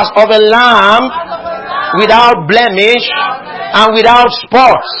 as of a lamb without blemish and without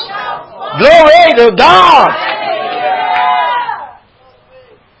spots. Glory to God.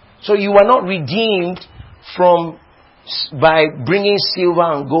 So you are not redeemed by bringing silver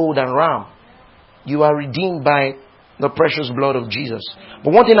and gold and ram. You are redeemed by the precious blood of Jesus.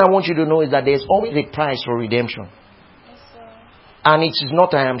 But one thing I want you to know is that there's always a price for redemption. And it is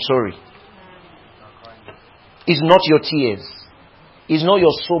not I am sorry. It's not your tears. It's not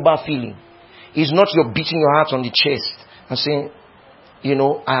your sober feeling. It's not your beating your heart on the chest and saying, you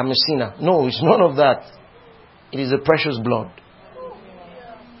know, I am a sinner. No, it's none of that. It is the precious blood.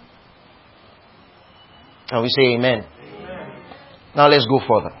 And we say amen. Now let's go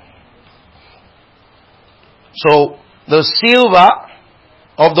further. So, the silver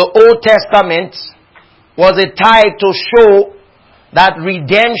of the Old Testament was a type to show that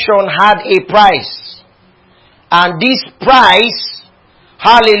redemption had a price. And this price,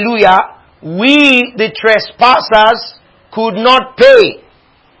 hallelujah, we, the trespassers, could not pay.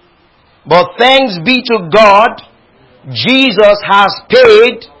 But thanks be to God, Jesus has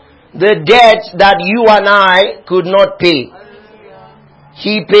paid the debt that you and I could not pay.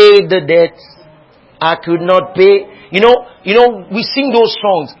 He paid the debt I could not pay. You know, we sing those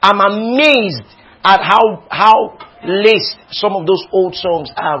songs. I'm amazed at how laced some of those old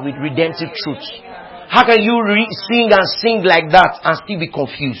songs are with redemptive truths. How can you sing like that and still be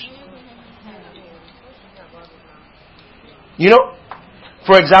confused? You know,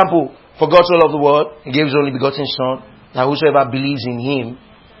 for example, for God so loved the world, He gave His only begotten Son, that whosoever believes in Him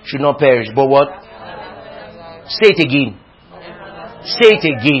should not perish. But what? Say it again. Say it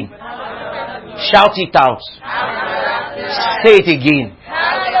again. Shout it out. Say it again.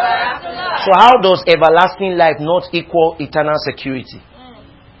 So how does everlasting life not equal eternal security?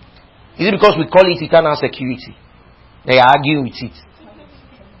 Is it because we call it eternal security? They are arguing with it.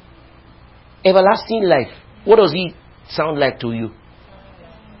 Everlasting life. What does it sound like to you?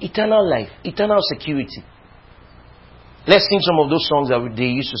 Eternal life. Eternal security. Let's sing some of those songs that they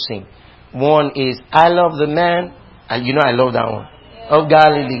used to sing. One is, I love the man. And you know I love that one. Of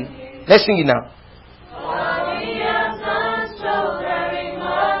Galilee. Let's sing it now. He has done so very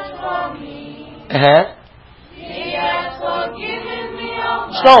much for me. He has forgiven me of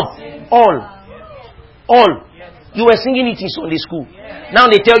my Stop. sins. All. You were singing it in Sunday school. Now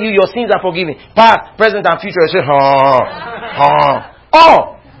they tell you your sins are forgiven. Past, present, and future. You say,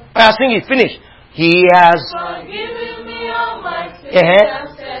 Oh, I sing it. Finish. He has Forgiven me of my sins and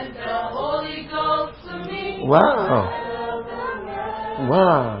sent the Holy Ghost to me. Wow.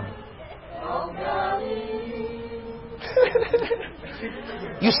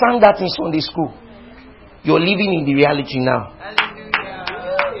 You sang that in Sunday school. You're living in the reality now.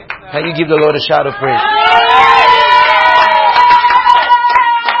 Can you give the Lord a shout of praise?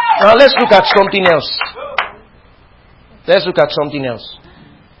 Now let's look at something else.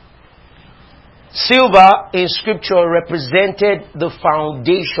 Silver in scripture represented the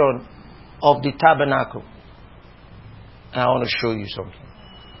foundation of the tabernacle. And I want to show you something.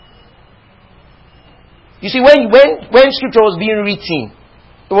 You see, when scripture was being written,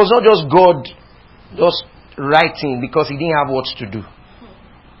 it was not just God just writing because he didn't have what to do.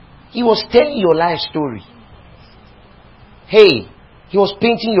 He was telling your life story. Hey, he was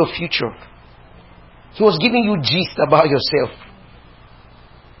painting your future. He was giving you gist about yourself.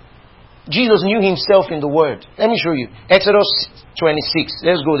 Jesus knew himself in the Word. Let me show you. Exodus 26.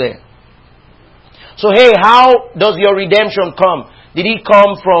 Let's go there. So, hey, how does your redemption come? Did it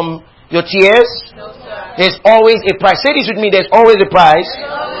come from your tears? No, sir. There's always a price. Say this with me. There's always a price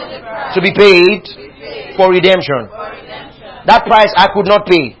to be paid for redemption. That price I could not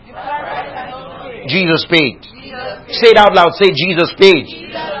pay. Jesus paid. Say it out loud. Say Jesus paid.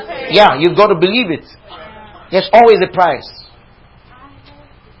 Yeah, you've got to believe it. There's always a price.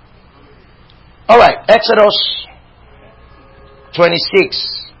 Alright, Exodus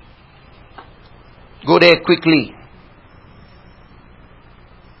 26. Go there quickly.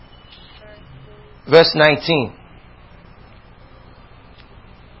 Verse 19.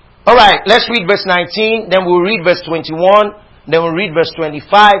 Alright, let's read verse 19. Then we'll read verse 21. Then we'll read verse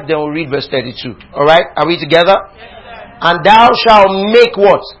 25. Then we'll read verse 32. Alright, are we together? And thou shalt make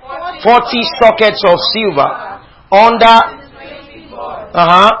what? 40 sockets of silver under 2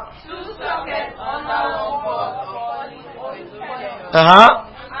 sockets under one board of 42 tenons.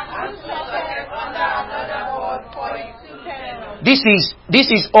 And 2 sockets under another board 42 tenons. This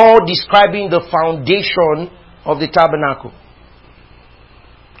is all describing the foundation of the tabernacle.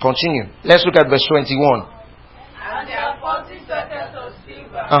 Continue. Let's look at verse 21. And there are 40 sockets of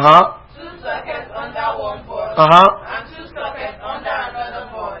silver. 2 sockets under one board. And 2 sockets under another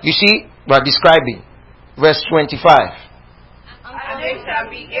board. You see, we're describing. Verse 25. And they shall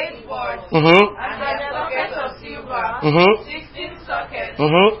be 8 boards. Mm-hmm. And their sockets of silver. 16 sockets.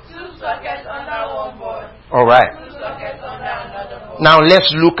 2 sockets under one board. Alright. 2 sockets under another board. Now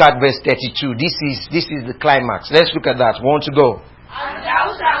let's look at verse 32. This is the climax. Let's look at that. Want to go? And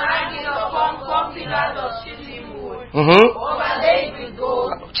thou shalt hang it upon 4 pillars of shittim wood, overlaid with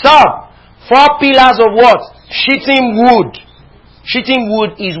gold. Stop! 4 pillars of what? Shittim wood. Shittim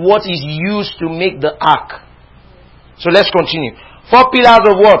wood is what is used to make the ark. So let's continue. 4 pillars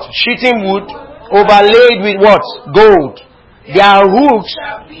of what? Shittim wood, overlaid with what? Gold. Their hooks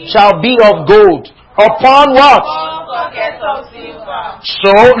shall be of gold. Upon what? 4 sockets of silver.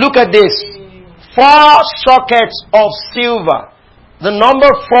 So look at this. 4 sockets of silver. The number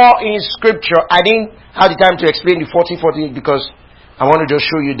 4 in scripture, I didn't have the time to explain the 1448 because I want to just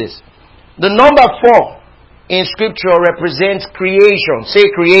show you this. The number 4 in scripture represents creation. Say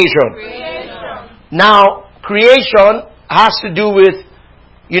creation. Now, creation has to do with,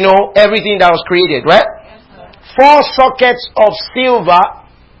 everything that was created, right? 4 sockets of silver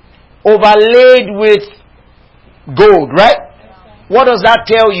overlaid with gold, right? What does that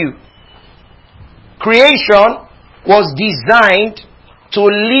tell you? Creation was designed to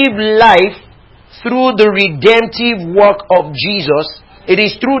live life through the redemptive work of Jesus. It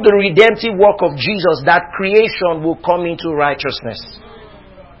is through the redemptive work of Jesus that creation will come into righteousness.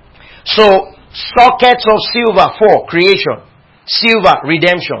 So, sockets of silver, 4, creation. Silver,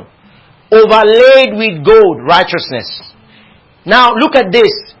 redemption. Overlaid with gold, righteousness. Now, look at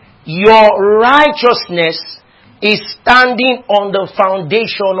this. Your righteousness is standing on the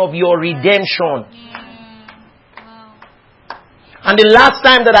foundation of your redemption. And the last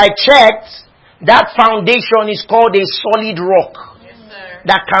time that I checked, that foundation is called a solid rock. Yes, sir.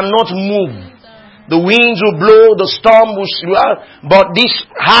 That cannot move. The winds will blow, the storm will swell, but this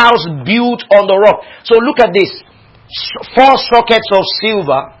house built on the rock. So look at this. 4 sockets of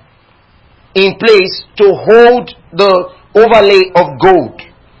silver in place to hold the overlay of gold.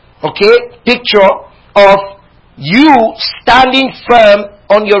 Okay? Picture of you standing firm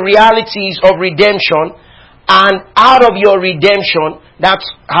on your realities of redemption, and out of your redemption, that's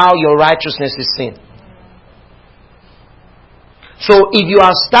how your righteousness is seen. So if you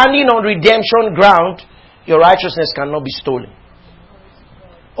are standing on redemption ground, your righteousness cannot be stolen.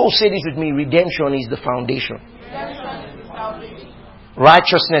 Oh, say this with me. Redemption is the foundation.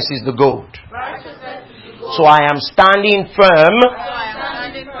 Righteousness is the gold. So I am standing firm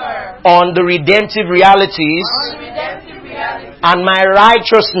on the redemptive realities, and my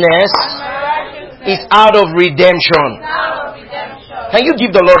righteousness is out of redemption. Can you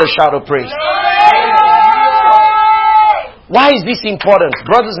give the Lord a shout of praise? Why is this important?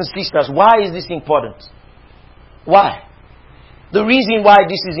 Brothers and sisters, why is this important? Why? The reason why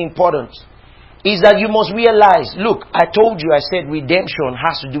this is important is that you must realize, look, I told you, I said redemption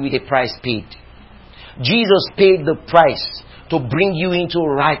has to do with a price paid. Jesus paid the price to bring you into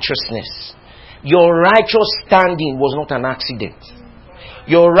righteousness. Your righteous standing was not an accident.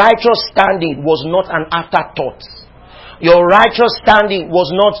 Your righteous standing was not an afterthought. Your righteous standing was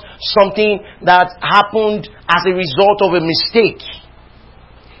not something that happened as a result of a mistake.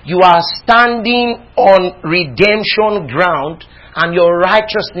 You are standing on redemption ground, and your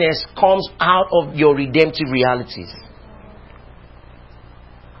righteousness comes out of your redemptive realities.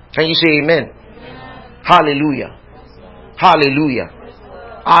 Can you say amen? Hallelujah. Hallelujah.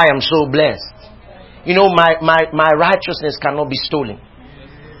 I am so blessed. You know, my righteousness cannot be stolen,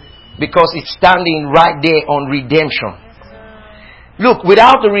 because it's standing right there on redemption. Look,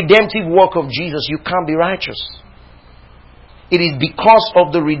 without the redemptive work of Jesus, you can't be righteous. It is because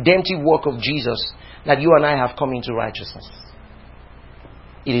of the redemptive work of Jesus that you and I have come into righteousness.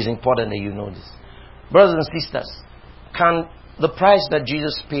 It is important that you know this. Brothers and sisters, can the price that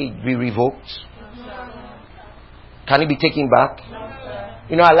Jesus paid be revoked? Can it be taken back?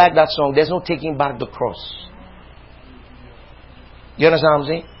 You know, I like that song. There's no taking back the cross. You understand what I'm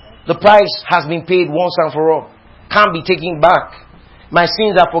saying? The price has been paid once and for all. Can't be taken back. My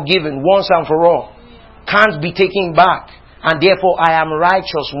sins are forgiven once and for all. Can't be taken back. And therefore I am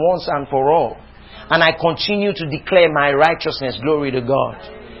righteous once and for all. And I continue to declare my righteousness. Glory to God.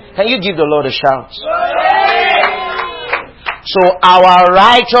 Can you give the Lord a shout? So our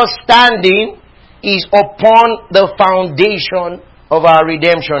righteous standing is upon the foundation of our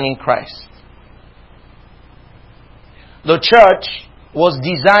redemption in Christ. The church was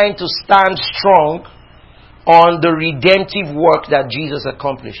designed to stand strong on the redemptive work that Jesus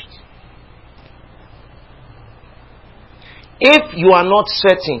accomplished. If you are not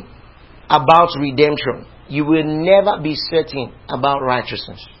certain about redemption, you will never be certain about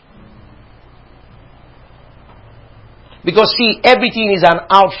righteousness. Because see, everything is an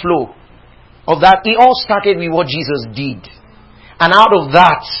outflow of that. It all started with what Jesus did. And out of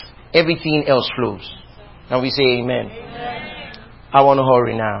that, everything else flows. And we say amen. Amen. I want to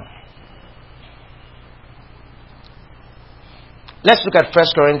hurry now. Let's look at 1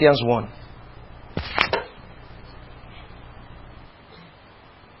 Corinthians 1.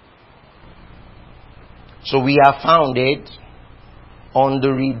 So we are founded on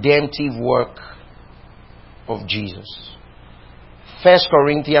the redemptive work of Jesus. 1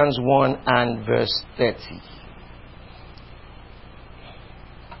 Corinthians 1 and verse 30.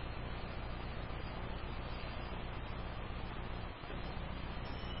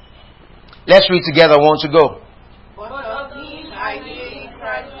 Let's read together. Want to go? But of him I say in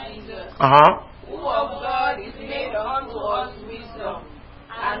Christ Jesus, Who of God is made unto us wisdom,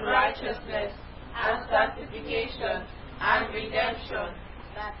 and righteousness, and sanctification, and redemption.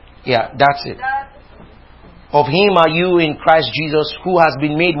 Yeah, that's it. Of him are you in Christ Jesus, who has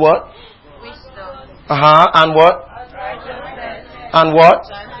been made what? Wisdom. And what? Righteousness. And what?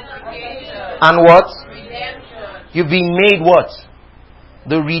 Sanctification. And what? Redemption. You've been made what?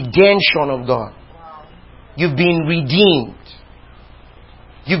 The redemption of God. You've been redeemed.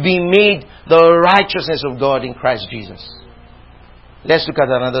 You've been made the righteousness of God in Christ Jesus. Let's look at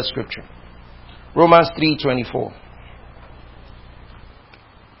another scripture. Romans 3:24.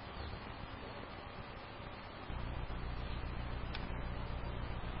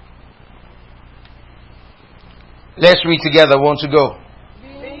 Let's read together. Want to go?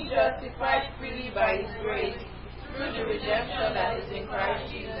 Being justified freely by His grace through the redemption that is in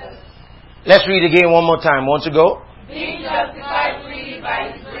Christ Jesus. Let's read again one more time. Want to go? Being justified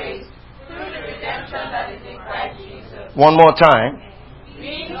One more time.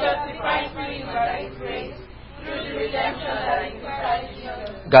 Being justified freely by His grace through the redemption that is in Christ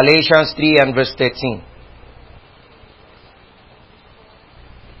Jesus. Galatians 3 and verse 13.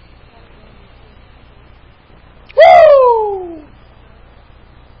 Woo!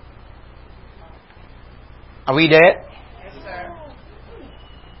 Are we there? Yes, sir.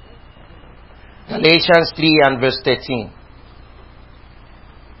 Galatians 3 and verse 13.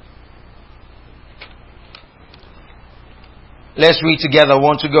 Let's read together.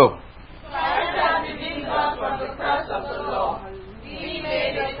 Want to go? Christ has redeemed us from the curse of the law. He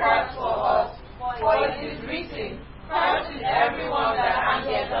made a curse for us. For it is written, "Cursed is everyone that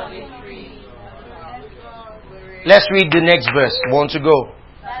hangeth on a tree." Let's read the next verse. Want to go?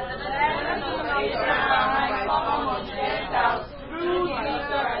 That the blessing of Abraham might come on the Gentiles through Jesus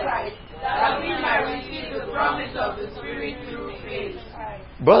Christ, that we might receive the promise of the Spirit through faith.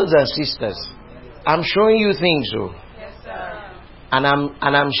 Brothers and sisters, I'm showing you things, so. Yes, sir. And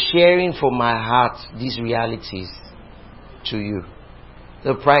I'm sharing from my heart these realities to you.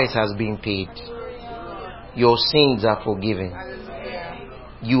 The price has been paid. Your sins are forgiven.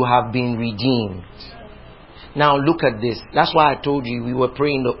 You have been redeemed. Now look at this. That's why I told you we were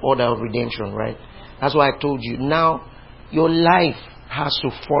praying the order of redemption, right? That's why I told you. Now your life has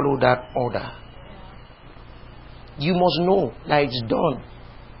to follow that order. You must know that it's done.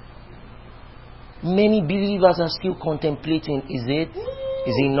 Many believers are still contemplating. Is it?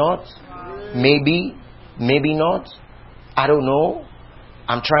 Is it not? Maybe. Maybe not. I don't know.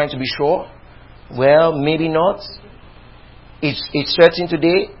 I'm trying to be sure. Well, maybe not. It's certain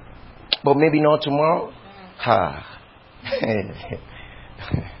today, but maybe not tomorrow. Ha.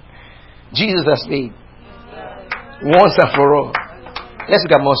 Jesus has paid. Once and for all. Let's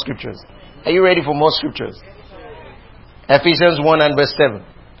look at more scriptures. Are you ready for more scriptures? Ephesians 1 and verse 7.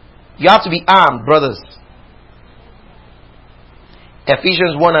 You have to be armed, brothers.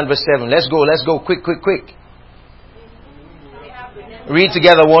 Ephesians 1 and verse 7. Let's go. Quick. Read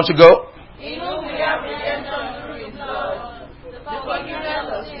together. Want to go? In whom we have redemption through His blood, the forgiveness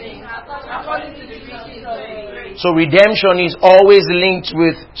of sins, according to the riches of His grace. So redemption is always linked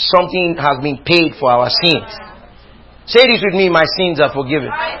with something has been paid for our sins. Say this with me, my sins are forgiven.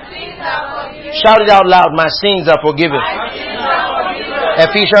 My sins are forgiven. Shout it out loud, my sins are forgiven. My sins are forgiven.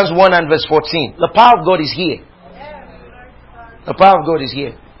 Ephesians 1 and verse 14. The power of God is here. The power of God is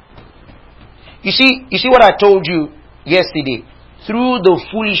here. You see what I told you yesterday? Through the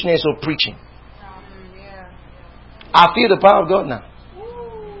foolishness of preaching. I feel the power of God now.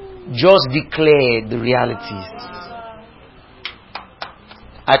 Just declare the realities.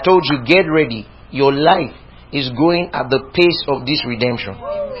 I told you, get ready. Your life is going at the pace of this redemption.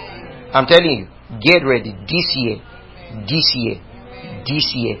 I'm telling you, get ready. This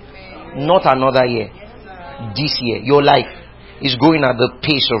year, not another year. This year, your life is going at the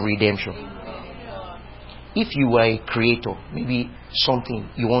pace of redemption. If you were a creator, maybe something,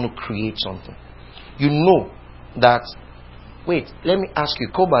 you want to create something. You know that, wait, let me ask you,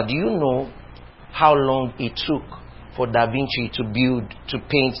 Koba, do you know how long it took for Da Vinci to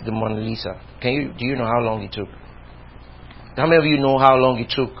paint the Mona Lisa? Do you know how long it took? How many of you know how long it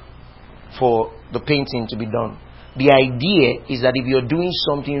took for the painting to be done? The idea is that if you're doing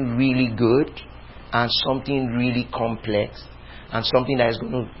something really good and something really complex and something that is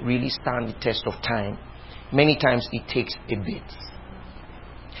going to really stand the test of time, many times it takes a bit.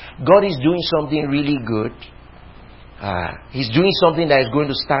 God is doing something really good. He's doing something that is going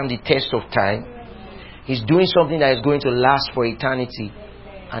to stand the test of time. He's doing something that is going to last for eternity.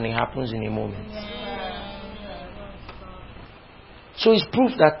 And it happens in a moment. So it's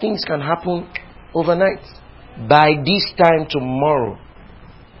proof that things can happen overnight. By this time tomorrow,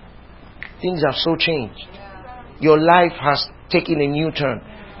 things have so changed. Your life has taken a new turn.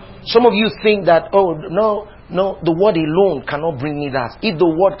 Some of you think that, oh, no, the word alone cannot bring me that. If the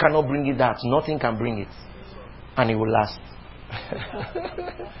word cannot bring you that, nothing can bring it. And it will last.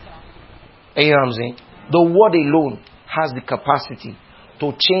 You know what I'm saying? The word alone has the capacity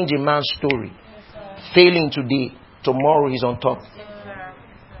to change a man's story. Failing today, tomorrow he's on top.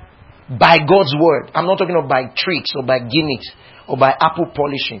 By God's word. I'm not talking about by tricks or by gimmicks or by apple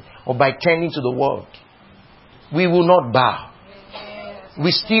polishing or by tending to the world. We will not bow.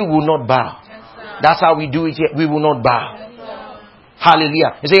 We still will not bow. That's how we do it here. We will not bow.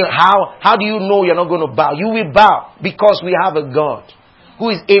 Hallelujah. You say, how do you know you're not going to bow? You will bow because we have a God who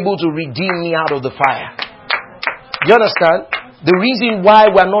is able to redeem me out of the fire. You understand? The reason why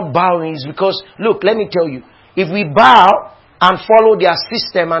we're not bowing is because, look, let me tell you, if we bow and follow their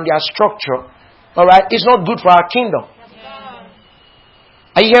system and their structure, alright, it's not good for our kingdom.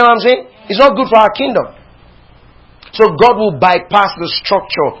 Are you hearing what I'm saying? It's not good for our kingdom. So God will bypass the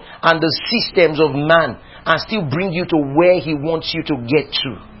structure and the systems of man and still bring you to where He wants you to get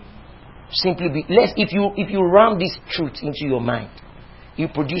to. Simply be less. If you ram this truth into your mind, you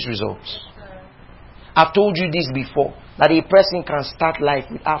produce results. I've told you this before, that a person can start life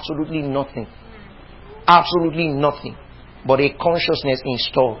with absolutely nothing. Absolutely nothing. But a consciousness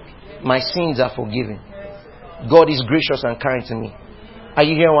installed. My sins are forgiven. God is gracious and kind to me. Are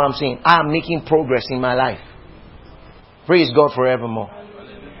you hearing what I'm saying? I am making progress in my life. Praise God forevermore.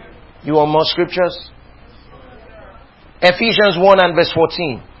 You want more scriptures? Ephesians 1 and verse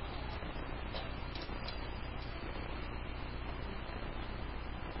 14.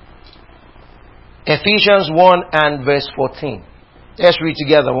 Ephesians 1 and verse 14. Let's read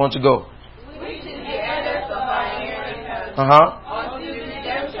together. I want to go. Which is the eldest of our inheritance, unto the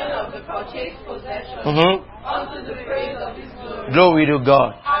redemption of the purchased possession, unto the praise of His glory. Glory to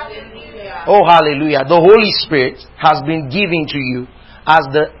God. Hallelujah. Oh, hallelujah. The Holy Spirit has been given to you as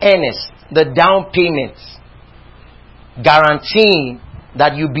the earnest, the down payment, guaranteeing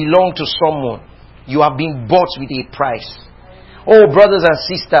that you belong to someone. You have been bought with a price. Oh, brothers and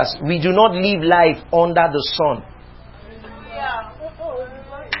sisters, we do not live life under the sun.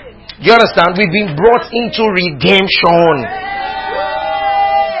 Do you understand? We've been brought into redemption.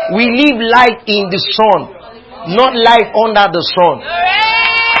 We live life in the sun, not life under the sun.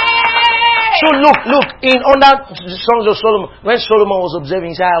 So look, in under the songs of Solomon, when Solomon was observing,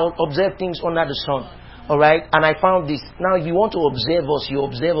 he said, I observe things under the sun. Alright? And I found this. Now, if you want to observe us, you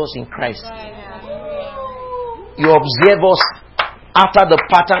observe us in Christ. You observe us after the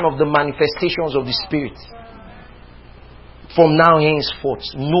pattern of the manifestations of the Spirit. From now henceforth,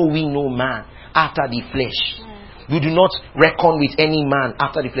 know we no man after the flesh. You do not reckon with any man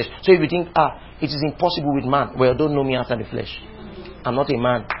after the flesh. So if you think, it is impossible with man, well, don't know me after the flesh. I'm not a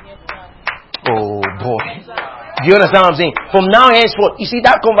man. Oh boy. Do you understand what I'm saying? From now henceforth, you see,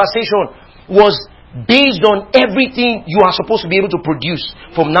 that conversation was based on everything you are supposed to be able to produce.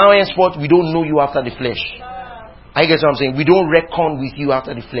 From now henceforth, we don't know you after the flesh. I get what I'm saying? We don't reckon with you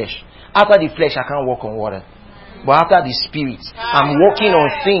after the flesh. After the flesh, I can't walk on water. But after the Spirit, I'm walking on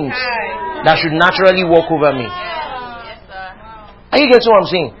things that should naturally walk over me. Are you getting what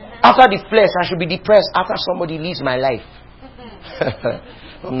I'm saying? After the flesh, I should be depressed after somebody leaves my life.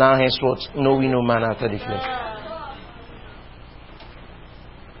 From now henceforth, no we no man after the flesh.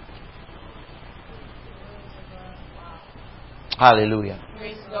 Hallelujah.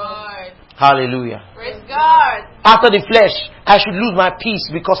 Praise God. Hallelujah. Praise God. After the flesh, I should lose my peace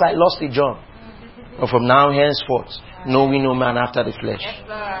because I lost a job. But from now henceforth, no we no man after the flesh.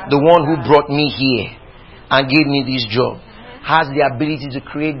 The one who brought me here and gave me this job has the ability to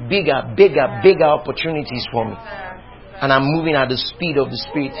create bigger opportunities for me. And I'm moving at the speed of the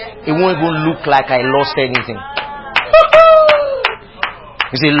Spirit. It won't even look like I lost anything.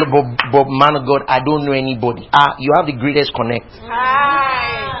 You say, but man of God, I don't know anybody. You have the greatest connect.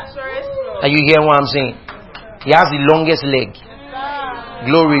 Are you hearing what I'm saying? He has the longest leg.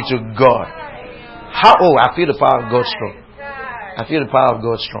 Glory to God. I feel the power of God strong. I feel the power of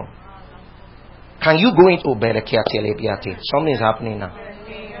God strong. Can you go into something is happening now.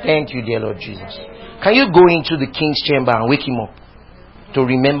 Thank you, dear Lord Jesus. Can you go into the king's chamber and wake him up to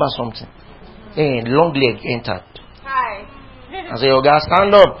remember something? Long leg entered. I say, oh God,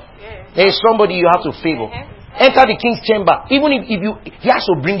 stand up. There's somebody you have to favor. Enter the king's chamber. Even if he has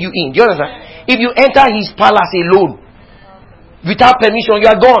to bring you in. Do you understand? If you enter his palace alone, without permission, you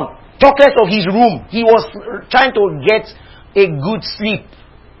are gone. Talk less of his room. He was trying to get a good sleep.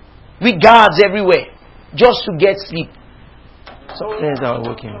 With guards everywhere. Just to get sleep. So then I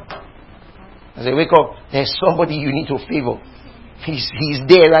woke him up. I say, wake up. There's somebody you need to favor. He's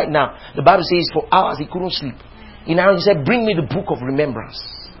there right now. The Bible says for hours he couldn't sleep. He said, bring me the book of remembrance.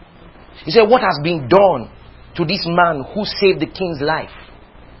 He said, what has been done to this man who saved the king's life?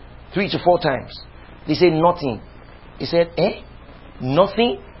 3 to 4 times. They said, nothing. He said,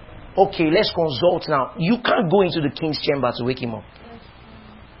 nothing? Okay, let's consult now. You can't go into the king's chamber to wake him up.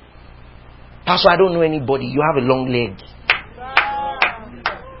 Pastor, I don't know anybody. You have a long leg.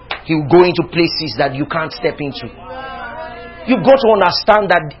 He will go into places that you can't step into. You've got to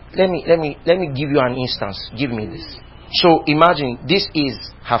understand that. Let me give you an instance. Give me this. So imagine this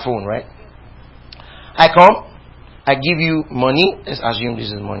is her phone, right? I come, I give you money. Let's assume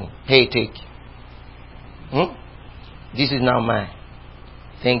this is money. Hey, take. This is now mine.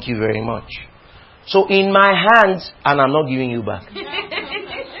 Thank you very much. So in my hands, and I'm not giving you back.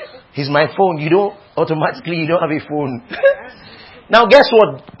 It's my phone. You don't have a phone. Now guess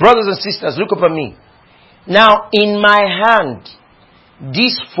what, brothers and sisters, look up at me. Now in my hand,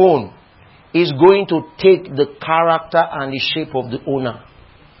 this phone is going to take the character and the shape of the owner.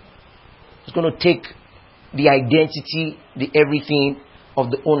 It's going to take the identity, the everything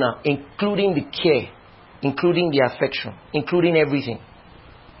of the owner, including the care, including the affection, including everything.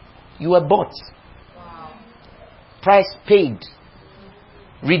 You were bought. Wow. Price paid.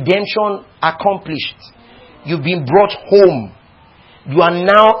 Redemption accomplished. You've been brought home. You are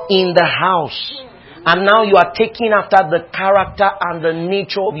now in the house. And now you are taking after the character and the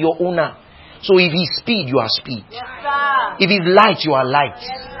nature of your owner. So if he's speed, you are speed. Yes, if he's light, you are light.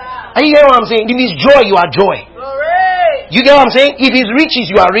 Yes, are you getting what I'm saying? If he's joy, you are joy. Glory. You get what I'm saying? If he's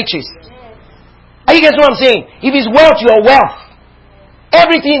riches, you are riches. Are you getting what I'm saying? If he's wealth, you are wealth.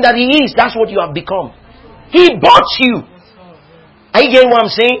 Everything that he is, that's what you have become. He bought you. Are you getting what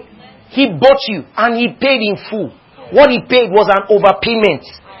I'm saying? He bought you and he paid in full. What he paid was an overpayment.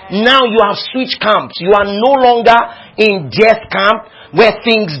 Now you have switched camps. You are no longer in death camp where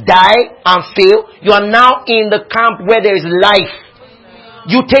things die and fail. You are now in the camp where there is life.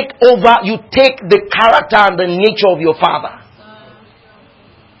 You take over, you take the character and the nature of your father.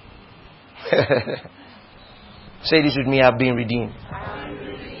 Say this with me, I've been redeemed.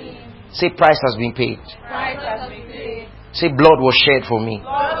 Say price has been paid. Say blood was shed for me.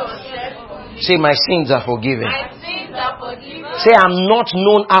 Say my sins are forgiven. Say I'm not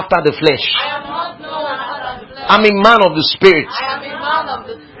known after the flesh. I'm a man of the spirit.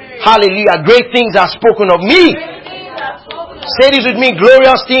 Hallelujah. Great things are spoken of me. Say this with me.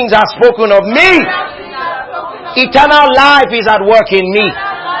 Glorious things are spoken of me. Eternal life is at work in me.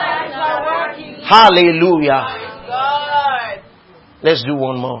 Hallelujah. Let's do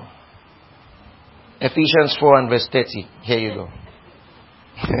one more. Ephesians 4 and verse 30. Here you go.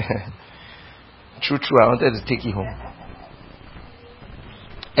 True. I wanted to take you home.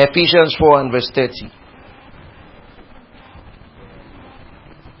 Ephesians 4 and verse 30.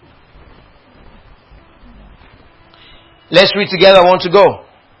 Let's read together. I want to go.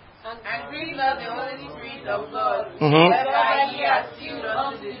 And bring us the Holy Spirit of God. Whereby ye are sealed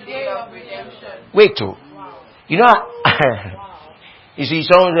unto the day of redemption. Wait, too. You know, you see,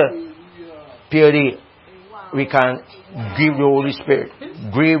 some of the purely we can grieve the Holy Spirit.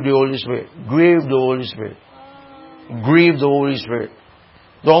 Grieve the Holy Spirit. Grieve the Holy Spirit. Grieve the Holy Spirit.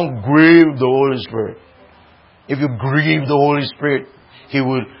 Don't grieve the Holy Spirit. If you grieve the Holy Spirit, He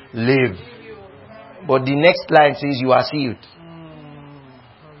will live. But the next line says you are sealed.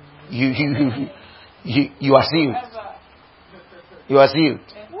 You are sealed. You are sealed.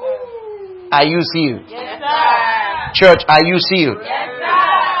 Are you sealed? Yes, sir. Church, are you sealed? Yes,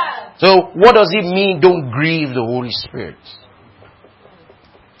 sir. So what does it mean, don't grieve the Holy Spirit?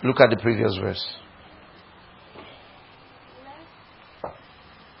 Look at the previous verse.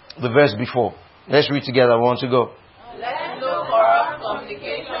 The verse before. Let's read together. I want to go. Let no corrupt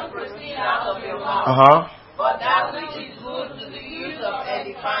communication proceed out of your mouth. But that which is good to the use of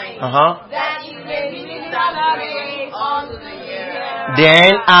edifying. That it may minister grace unto the hearer.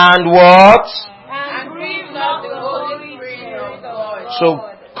 Then and what? And grieve not the Holy Spirit of God. So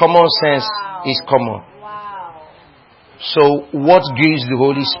common sense is common. So what grieves the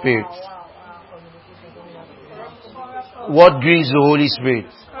Holy Spirit? What grieves the Holy Spirit?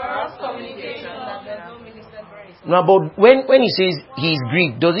 No, but when he says he is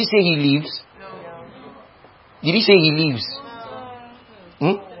grieved, does he say he leaves? Did he say he leaves?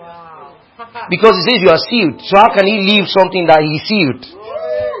 Because he says you are sealed. So how can he leave something that he sealed?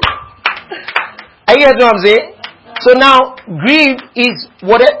 Are you getting what I'm saying? So now, grieve is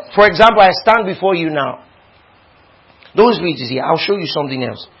what, for example, I stand before you now. Those reads here. I'll show you something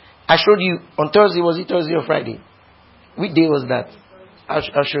else. I showed you on Thursday. Was it Thursday or Friday? Which day was that?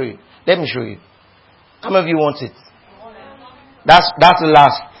 I'll show you. Let me show you. How many of you want it? That's the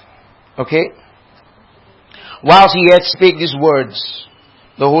last. Okay? Whilst he yet spake these words,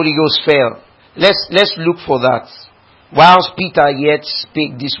 the Holy Ghost fell. Let's look for that. Whilst Peter yet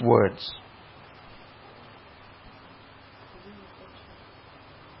spake these words.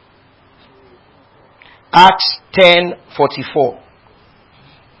 Acts 10:44.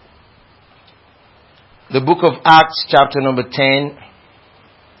 The book of Acts, chapter number 10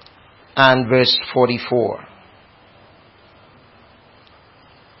 and verse 44.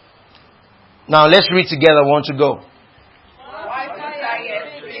 Now let's read together. I want to go. Why Peter yet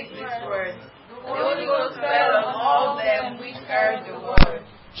spake these words, the Holy Ghost fell on all them which heard the word.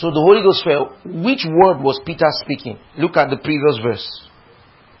 So the Holy Ghost fell. Which word was Peter speaking? Look at the previous verse.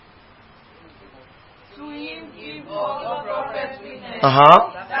 To him give all the prophets witness.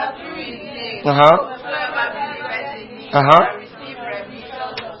 That through his name, whosoever believeth in him shall receive remission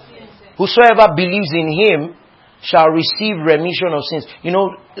of sins. Whosoever believes in him shall receive remission of sins.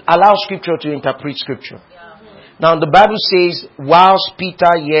 Allow Scripture to interpret Scripture. Now the Bible says, whilst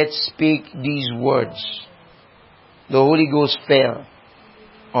Peter yet spake these words, the Holy Ghost fell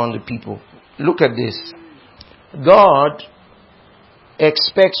on the people. Look at this. God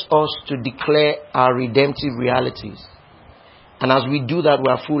expects us to declare our redemptive realities. And as we do that, we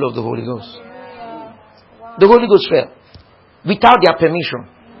are full of the Holy Ghost. The Holy Ghost fell without their permission.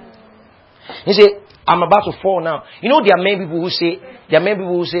 He said, I'm about to fall now. There are many people who say,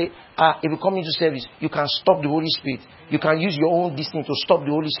 if you come into service, you can stop the Holy Spirit. You can use your own destiny to stop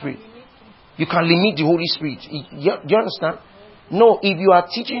the Holy Spirit. You can limit the Holy Spirit. Do you understand? No, if you are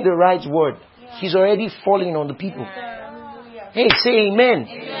teaching the right word, He's already falling on the people. Hey, say amen.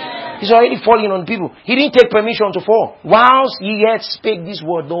 He's already falling on the people. He didn't take permission to fall. Whilst He yet spake this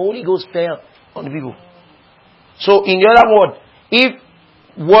word, the Holy Ghost fell on the people. So, in the other word, if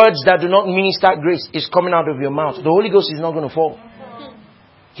words that do not minister grace is coming out of your mouth, the Holy Ghost is not going to fall.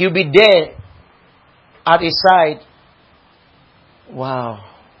 He'll be there at His side. Wow.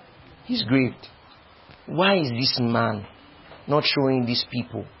 He's grieved. Why is this man not showing these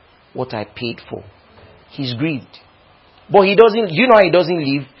people what I paid for? He's grieved. But he doesn't, how he doesn't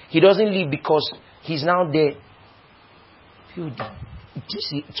leave? He doesn't leave because he's now there.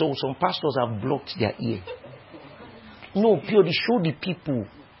 So some pastors have blocked their ear. No, purely show the people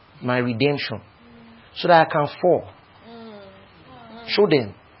my redemption so that I can fall. Show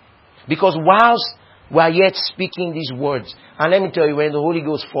them. Because whilst we are yet speaking these words, and let me tell you, when the Holy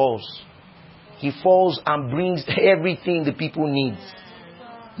Ghost falls, He falls and brings everything the people need.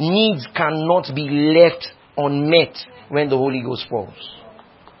 Needs cannot be left unmet when the Holy Ghost falls.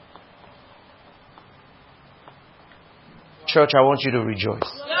 Church, I want you to rejoice.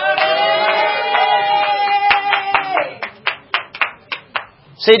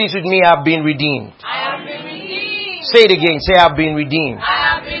 Say this with me, I've been redeemed. I have been redeemed. Say it again, say I've been redeemed.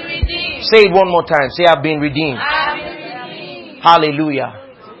 I have been redeemed. Say it one more time, say I've been redeemed. I have been redeemed. Hallelujah.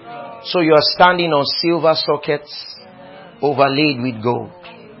 So you are standing on silver sockets overlaid with gold.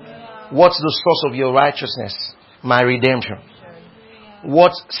 What's the source of your righteousness? My redemption.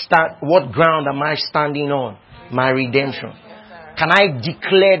 What ground am I standing on? My redemption. Can I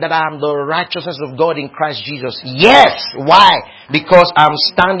declare that I am the righteousness of God in Christ Jesus? Yes. Why? Because I'm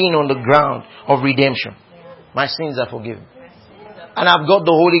standing on the ground of redemption. My sins are forgiven. And I've got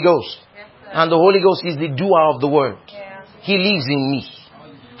the Holy Ghost. And the Holy Ghost is the doer of the word. He lives in me.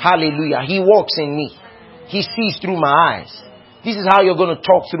 Hallelujah. He walks in me. He sees through my eyes. This is how you're going to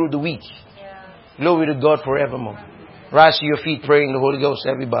talk through the week. Glory to God forevermore. Rise to your feet, praying the Holy Ghost,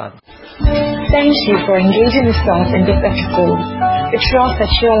 everybody. Thank you for engaging with us in this episode. We trust that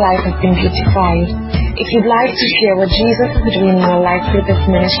your life has been beautified. If you'd like to share what Jesus is doing in your life through this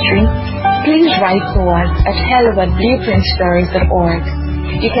ministry, please write to us at hello@blueprintstories.org.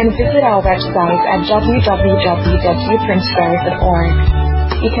 You can visit our website at www.blueprintstories.org.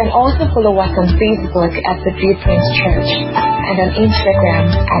 You can also follow us on Facebook at The Blueprint Church and on Instagram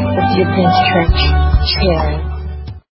at The Blueprint Church. Cheers.